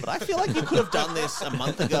this, Ben. But I feel like you could have done this a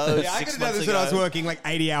month ago, Yeah, I 6 could have done months this ago. when I was working like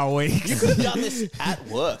 80-hour weeks. You could have done this at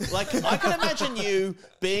work. Like, I can imagine you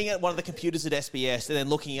being at one of the computers at SBS and then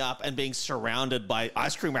looking up and being surrounded by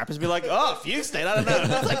ice cream wrappers and be like, oh, fugue state, I don't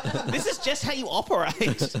know. It's like, this is just how you operate.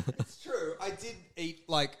 It's true. I did eat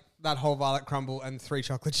like that whole violet crumble and 3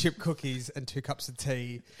 chocolate chip cookies and 2 cups of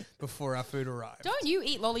tea before our food arrived. Don't you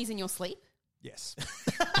eat lollies in your sleep? Yes.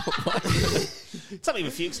 Something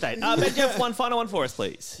with fugue state. Ben, do you have one final one for us,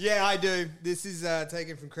 please? Yeah, I do. This is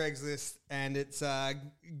taken from Craigslist, and it's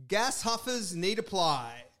gas huffers need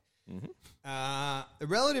apply. A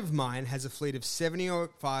relative of mine has a fleet of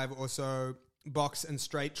 75 or so box and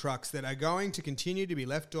straight trucks that are going to continue to be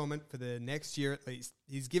left dormant for the next year at least.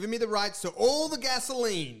 He's given me the rights to all the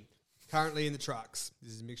gasoline currently in the trucks.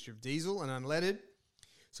 This is a mixture of diesel and unleaded,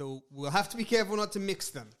 so we'll have to be careful not to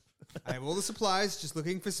mix them. I have all the supplies, just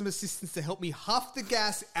looking for some assistance to help me huff the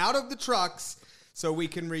gas out of the trucks so we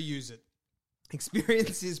can reuse it.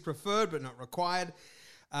 Experience is preferred but not required,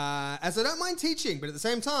 as I don't mind teaching, but at the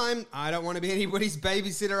same time, I don't want to be anybody's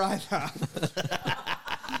babysitter either.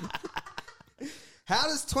 How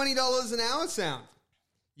does $20 an hour sound?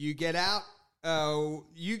 You get out of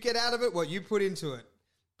it what you put into it.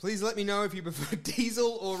 Please let me know if you prefer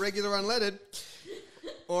diesel or regular unleaded,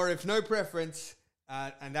 or if no preference,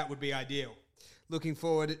 and that would be ideal. Looking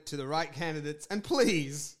forward to the right candidates, and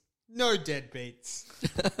please, no deadbeats.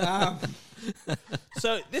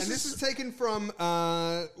 So this And this is is taken from,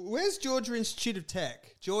 where's Georgia Institute of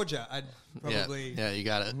Tech? Georgia, I'd probably... Yeah, you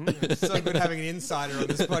got it. It's so good having an insider on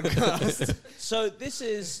this podcast. so this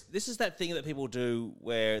is that thing that people do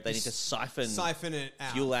where they need to siphon it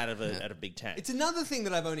out. fuel out of a big tank. It's another thing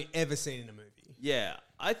that I've only ever seen in a movie. Yeah,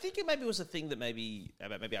 I think it maybe was a thing that maybe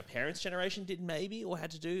our parents' generation did or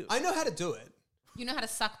had to do. I know how to do it. You know how to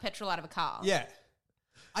suck petrol out of a car? Yeah.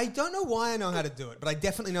 I don't know why I know how to do it, but I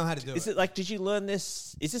definitely know how to do Is it like, did you learn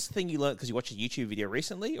this? Is this a thing you learned because you watched a YouTube video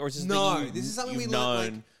recently? Or is this No, a thing this is something you've we learned.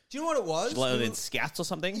 Like, known? do you know what it was? Did you learn it in Scouts or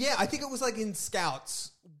something? Yeah, I think it was like in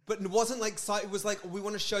Scouts, but it wasn't like, it was like, we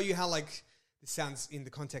want to show you how like, this sounds in the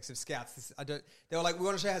context of Scouts. They were like, we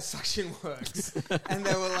want to show you how suction works. And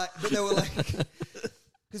they were like,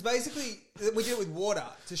 because basically we did it with water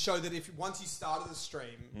to show that if once you started the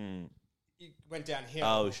stream, it went downhill.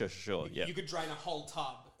 Oh, sure. Yeah. You could drain a whole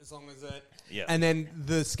tub as long as it. Yeah. And then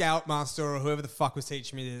the Scoutmaster or whoever the fuck was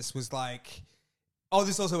teaching me this was like, oh,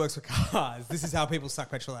 this also works for cars. This is how people suck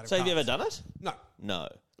petrol out of So cars. have you ever done it? No. No.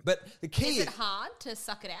 But the key Is it hard to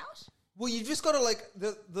suck it out? Well, you just got to like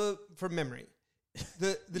the from memory.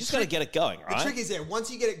 The You just got to get it going, right? The trick is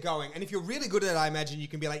once you get it going, and if you're really good at it, I imagine you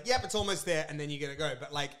can be like, "Yep, it's almost there," and then you get it go.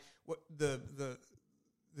 But like, what the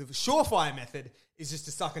surefire method is just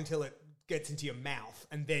to suck until it gets into your mouth,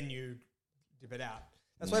 and then you dip it out.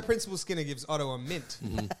 That's why Principal Skinner gives Otto a mint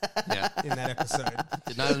Yeah. in that episode.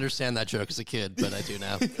 Did not understand that joke as a kid, but I do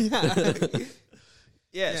now.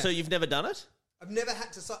 Yeah, so you've never done it? I've never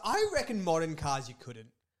had to. I reckon modern cars you couldn't.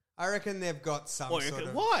 I reckon they've got some sort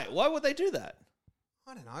of. Why? Why would they do that?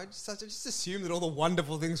 I don't know. I just assume that all the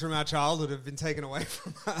wonderful things from our childhood have been taken away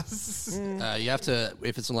from us. You have to,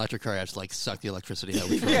 if it's an electric car, you have to like suck the electricity out.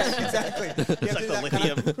 With Yeah, exactly. You have to like do the that kind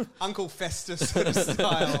of lithium. Uncle Festus sort of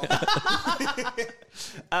style.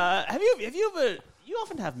 Have you ever? You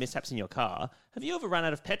often have mishaps in your car. Have you ever run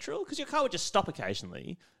out of petrol? Because your car would just stop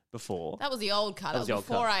occasionally before. That was the old car. That was the old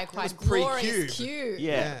before car. I acquired was pre-Cube. glorious Cube.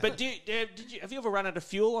 Yeah, but have you ever run out of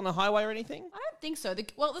fuel on the highway or anything? I don't think so. The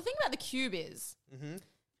thing about the Cube is...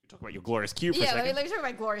 Talk about your glorious Cube for a Yeah, second. let me talk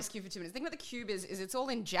about glorious Cube for 2 minutes. The thing about the Cube is it's all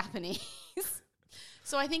in Japanese.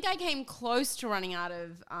 So I think I came close to running out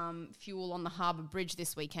of fuel on the Harbour Bridge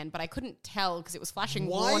this weekend, but I couldn't tell because it was flashing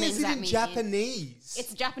Why warnings is it at in me. Japanese?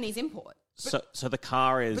 It's a Japanese import. So the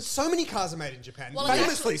car is. But so many cars are made in Japan. Well,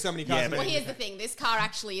 Famously, so many cars Yeah, are made Well, in here's the Japan. thing. This car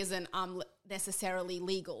actually isn't necessarily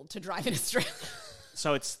legal to drive in Australia.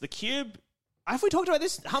 So it's the Cube. Have we talked about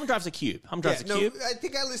this? Hum drives a Cube. Hum drives a Cube. I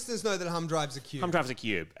think our listeners know that Hum drives a Cube. Hum drives a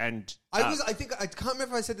Cube, and I can't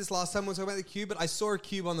remember if I said this last time when we were talking about the Cube, but I saw a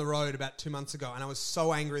Cube on the road about 2 months ago, and I was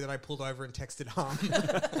so angry that I pulled over and texted Hum.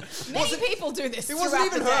 Many people do this. It wasn't throughout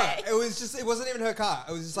even the her. day. It wasn't even her car.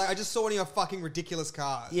 It was just like I just saw one of your fucking ridiculous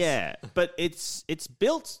cars. yeah, but it's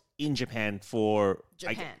built in Japan for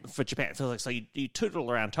Japan. It feels like so you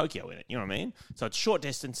tootle around Tokyo in it. You know what I mean? So it's short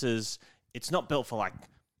distances. It's not built for like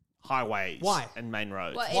highways Why? and main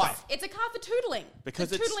roads. Well, Why? it's a car for tootling. Because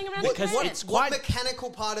for it's- tootling around what- the because planet. it's What quite-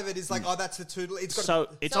 mechanical part of it is like, oh, that's the tootle. It's got So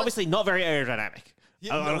it's obviously not very aerodynamic.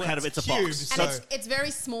 Yeah, on no, account of it's it's a cubed, box. so- And it's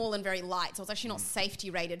very small and very light, so it's actually not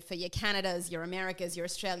safety rated for your Canadas, your Americas, your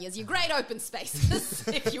Australias, your great open spaces,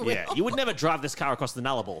 if you will. Yeah, you would never drive this car across the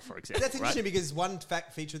Nullarbor, for example. That's interesting right? because one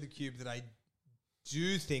feature of the Cube that I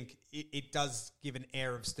do think it does give an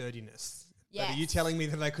air of sturdiness. But Yes. are you telling me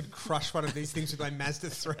that I could crush one of these things with my Mazda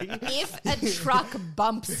 3? If a truck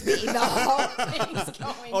bumps me, the whole thing's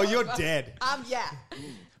going Oh, you're over. dead. Yeah.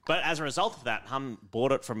 But as a result of that, Hum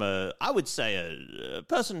bought it from a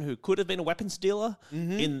person who could have been a weapons dealer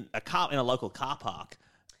in a local car park.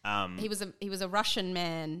 He was a Russian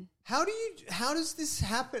man. How does this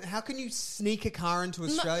happen? How can you sneak a car into No,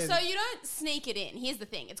 Australia? so you don't sneak it in. Here's the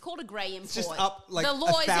thing. It's called a grey import. It's just up like the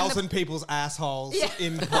law is in 1,000 people's assholes Yeah.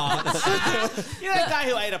 in parts. You know that guy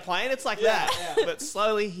who ate a plane? It's like that. But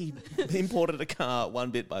slowly he imported a car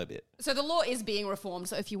one bit by bit. So the law is being reformed.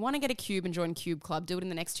 So if you want to get a Cube and join Cube Club, do it in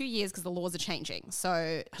the next 2 years because the laws are changing.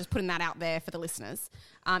 So just putting that out there for the listeners.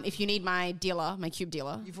 If you need my Cube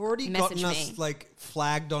dealer, You've already message gotten me. us like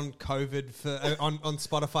flagged on COVID for on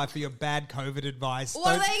Spotify for your bad COVID advice. What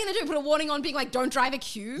are Don't- they going to do? Put a warning on being like, don't drive a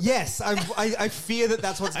Cube? Yes, I fear that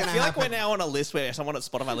that's what's I going to feel happen. like we're now on a list where someone at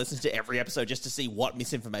Spotify listens to every episode just to see what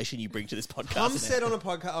misinformation you bring to this podcast. Tom said on a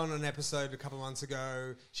podcast on an episode a couple of months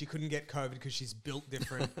ago she couldn't get COVID because she's built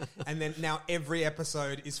different, and then now every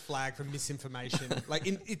episode is flagged for misinformation. Like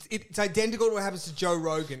it's identical to what happens to Joe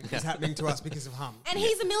Rogan is happening to us because of Hum. And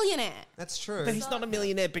he's a millionaire. That's true. But he's not a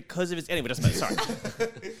millionaire because of his... Anyway, doesn't matter.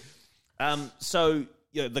 Sorry. So,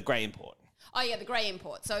 the grey import. Oh yeah, the grey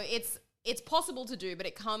import. So it's possible to do, but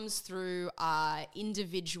it comes through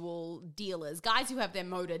individual dealers, guys who have their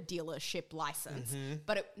motor dealership license.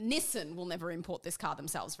 But Nissan will never import this car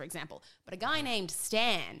themselves, for example. But a guy named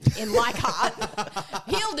Stan in Leichhardt,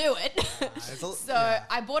 he'll do it.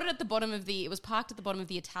 I bought it at the bottom of it was parked at the bottom of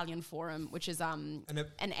the Italian Forum, which is an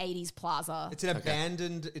 80s plaza It's an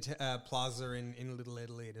abandoned plaza in Little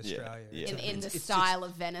Italy in Australia. yeah. in the style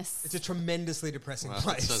of Venice. It's a tremendously depressing Wow,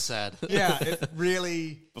 place. that's so sad. Yeah, it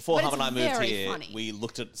really. Before But Hum it's and I moved very here, funny. we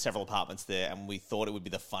looked at several apartments there and we thought it would be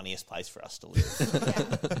the funniest place for us to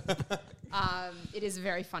live. It is a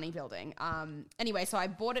very funny building. Anyway, so I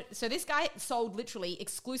bought it. So this guy sold literally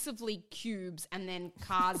exclusively Cubes and then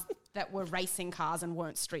cars that were racing cars and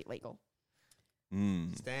weren't street legal.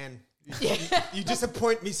 Stan. You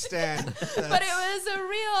disappoint me, Stan. But it was a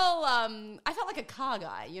real, I felt like a car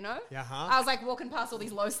guy, you know? Uh-huh. I was like walking past all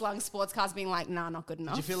these low-slung sports cars being like, nah, not good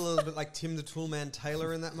enough. Did you feel a little bit like Tim the Toolman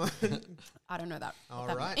Taylor in that moment? I don't know that. All what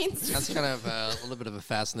that right. means. That's kind of a little bit of a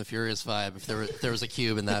Fast and the Furious vibe. If there was a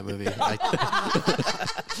Cube in that movie,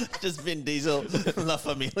 Just Vin Diesel, La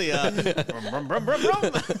Familia. Brum, brum, brum, brum, brum.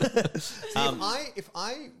 If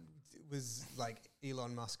I was like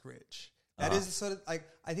Elon Musk rich. That is sort of like,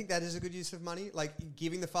 I think that is a good use of money. Like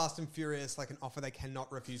giving the Fast and Furious like an offer they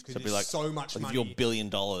cannot refuse because there's so much money. Your $1 billion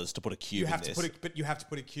to put a cube in this. But you have to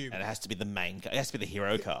put a cube. And it has to be the main car. It has to be the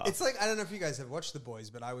hero car. It's like, I don't know if you guys have watched The Boys,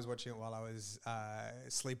 but I was watching it while I was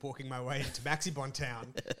sleepwalking my way into Maxibon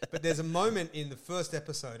Town. But there's a moment in the first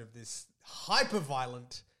episode of this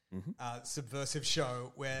hyper-violent subversive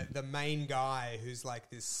show where the main guy, who's like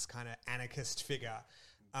this kind of anarchist figure,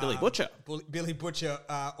 Billy Butcher. Billy Butcher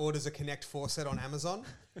orders a Connect 4 set on Amazon.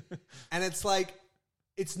 And it's like,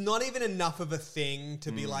 it's not even enough of a thing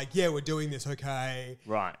to be like, yeah, we're doing this, okay.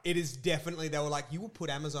 Right. It is definitely, they were like, you will put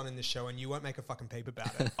Amazon in this show and you won't make a fucking peep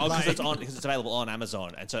about it. Oh, because it's available on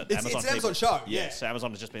Amazon. And so it's an Amazon show. Yeah, so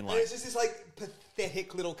Amazon has just been like... And it's just this like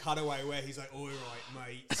pathetic little cutaway where he's like, all right,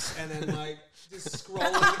 mate. And then like just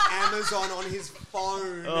scrolling Amazon on his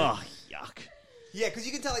phone. Oh, yuck. Yeah, because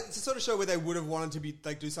you can tell, like, it's the sort of show where they would have wanted to be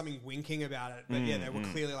like do something winking about it, but yeah, they were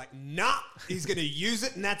clearly like, nah, he's going to use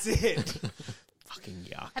it, and that's it. Fucking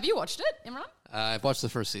yuck. Have you watched it, Imran? I've watched the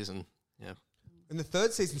first season. Yeah. In the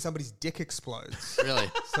third season, somebody's dick explodes.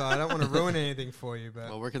 Really? So I don't want to ruin anything for you, but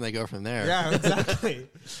Well, where can they go from there? yeah, exactly.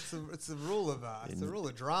 It's the rule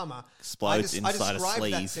of drama. Explodes I inside a described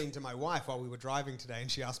that sleeve. scene to my wife while we were driving today,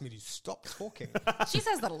 and she asked me to stop talking. She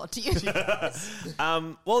says that a lot to you.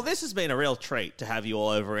 Well, this has been a real treat to have you all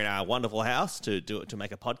over in our wonderful house to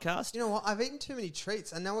make a podcast. You know what? I've eaten too many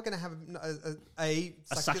treats, and now we're going to have a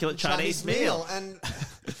succulent Chinese meal. And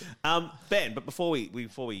Ben, but before we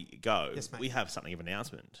go, Yes, mate. we have something of an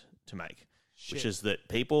announcement to make, which is that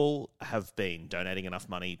people have been donating enough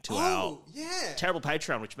money to our terrible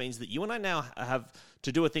Patreon, which means that you and I now have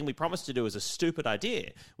to do a thing we promised to do as a stupid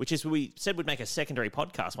idea, which is we said we'd make a secondary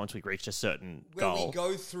podcast once we reached a certain where goal. we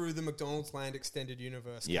go through the McDonald's Land Extended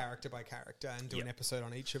Universe character by character and do an episode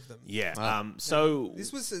on each of them. Yeah. So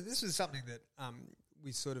This was something that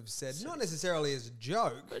we sort of said, not necessarily as a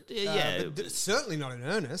joke, but certainly not in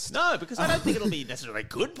earnest. no, because I don't think it'll be necessarily a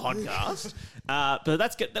good podcast. But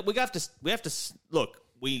that's good. We have to look.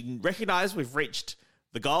 We recognise we've reached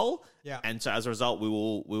the goal, and so as a result, we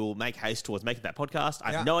will make haste towards making that podcast.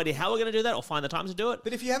 I have no idea how we're going to do that or find the time to do it.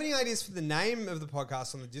 But if you have any ideas for the name of the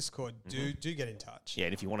podcast on the Discord, do get in touch. Yeah,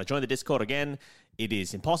 and if you want to join the Discord again, it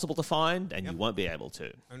is impossible to find, and you won't be able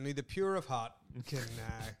to. Only the pure of heart can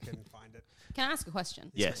find it. Can I ask a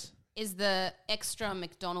question? Yes. Is the extra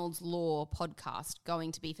McDonald's Law podcast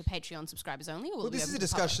going to be for Patreon subscribers only? Or will Well, it be this is open a to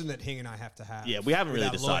the public? discussion that Hing and I have to have. Yeah, we haven't really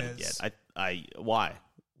with our decided lawyers. yet. Why?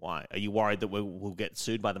 Why? Are you worried that we'll get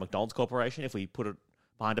sued by the McDonald's Corporation if we put it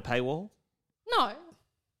behind a paywall? No.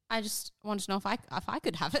 I just wanted to know if I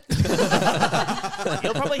could have it.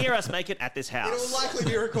 You'll probably hear us make it at this It will house.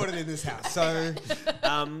 likely be recorded in this house. So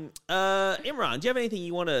Imran, do you have anything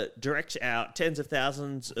you want to direct our tens of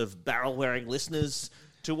thousands of barrel-wearing listeners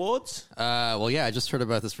towards? Well, yeah, I just heard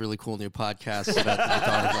about this really cool new podcast about the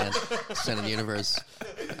McDonald's Land Extended Universe.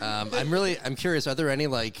 I'm curious. Are there any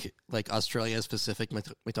like Australia specific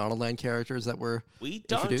McDonald Land characters that were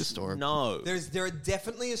introduced? Or no. there are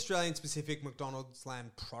definitely Australian specific McDonald's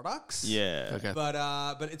Land products. Yeah. Okay.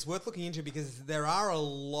 But it's worth looking into because there are a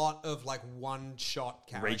lot of like one shot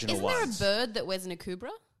characters. Regional Isn't there a ones. bird that wears an akubra?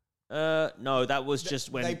 No, that was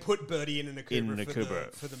just when they put Birdie in an Akubra, In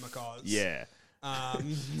Akubra. for the macaws. Yeah.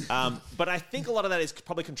 Um, But I think a lot of that is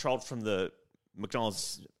probably controlled from the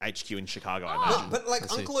McDonald's HQ in Chicago, I imagine. but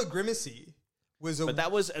like Uncle O'Grimacy was a. But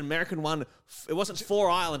that was an American one. It wasn't for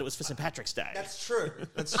Ireland, it was for St. Patrick's Day. That's true.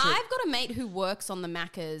 That's true. I've got a mate who works on the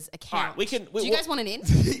Macca's account. All right, we can- Do you guys want an in?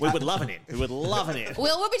 We would love an in. We would love an in.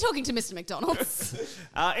 We'll be talking to Mr. McDonald's.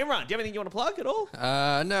 Imran, do you have anything you want to plug at all?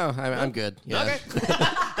 no, I'm good. Yeah. Okay.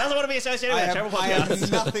 Doesn't want to be associated with a terrible I podcast.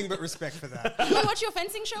 have nothing but respect for that. Will you watch your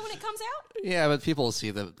fencing show when it comes out? Yeah, but people will see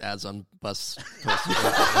the ads on bus posters.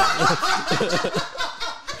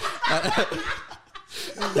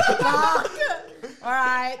 All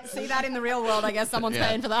right. See that in the real world. I guess someone's Yeah.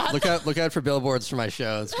 paying for that. Look out for billboards for my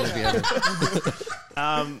show. It's going to be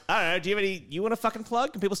I don't know. Do you have any you want to fucking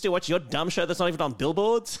plug? Can people still watch your dumb show that's not even on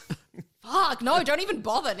billboards? Fuck, no, don't even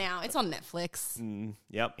bother now. It's on Netflix.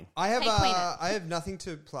 Yep. I have Hey, Queen. I have nothing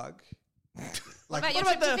to plug. What about your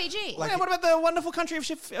what trip to about the- Fiji? like- Yeah, what about the wonderful country of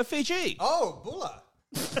Fiji? Oh, Bulla.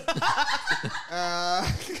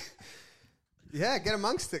 Yeah, get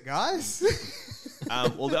amongst it, guys.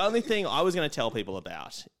 Well, the only thing I was going to tell people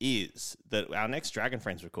about is that our next Dragon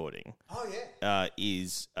Friends recording Oh yeah.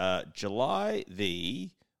 is July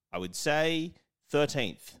I would say,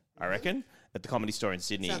 13th, I reckon, at the Comedy Store in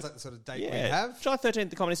Sydney. Sounds like the sort of date we Yeah, have. July 13th,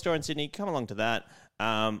 the Comedy Store in Sydney. Come along to that.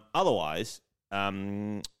 Otherwise,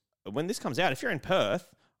 when this comes out, if you're in Perth,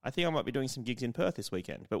 I think I might be doing some gigs in Perth this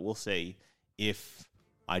weekend, but we'll see if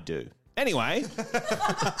I do. Anyway,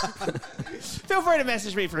 feel free to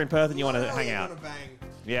message me if you're in Perth and you want to hang out.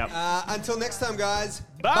 Yeah. Until next time, guys.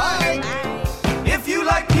 Bye. If you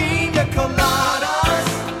like pina coladas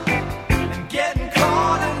and getting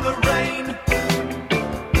caught in the rain,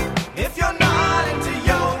 if you're not into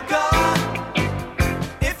yoga,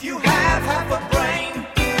 if you have half a brain,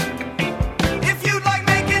 if you like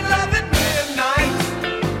making love at midnight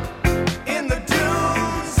in the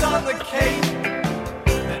dunes on the Cape,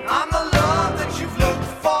 then I'm the love that you've looked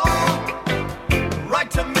for.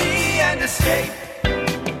 Write to me and escape.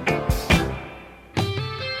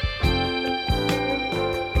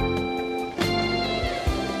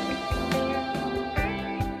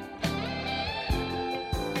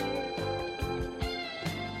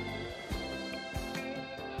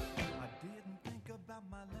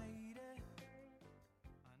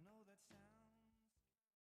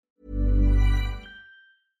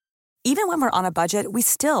 Even when we're on a budget, we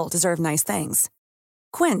still deserve nice things.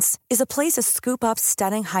 Quince is a place to scoop up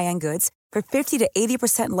stunning high-end goods for 50 to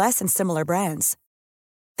 80% less than similar brands.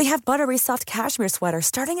 They have buttery soft cashmere sweaters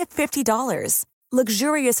starting at $50,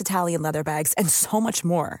 luxurious Italian leather bags, and so much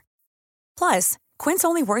more. Plus, Quince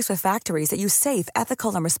only works with factories that use safe,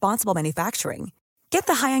 ethical, and responsible manufacturing. Get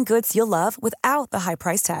the high-end goods you'll love without the high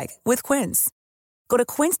price tag with Quince. Go to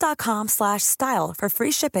quince.com/style for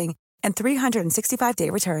free shipping and 365-day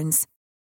returns.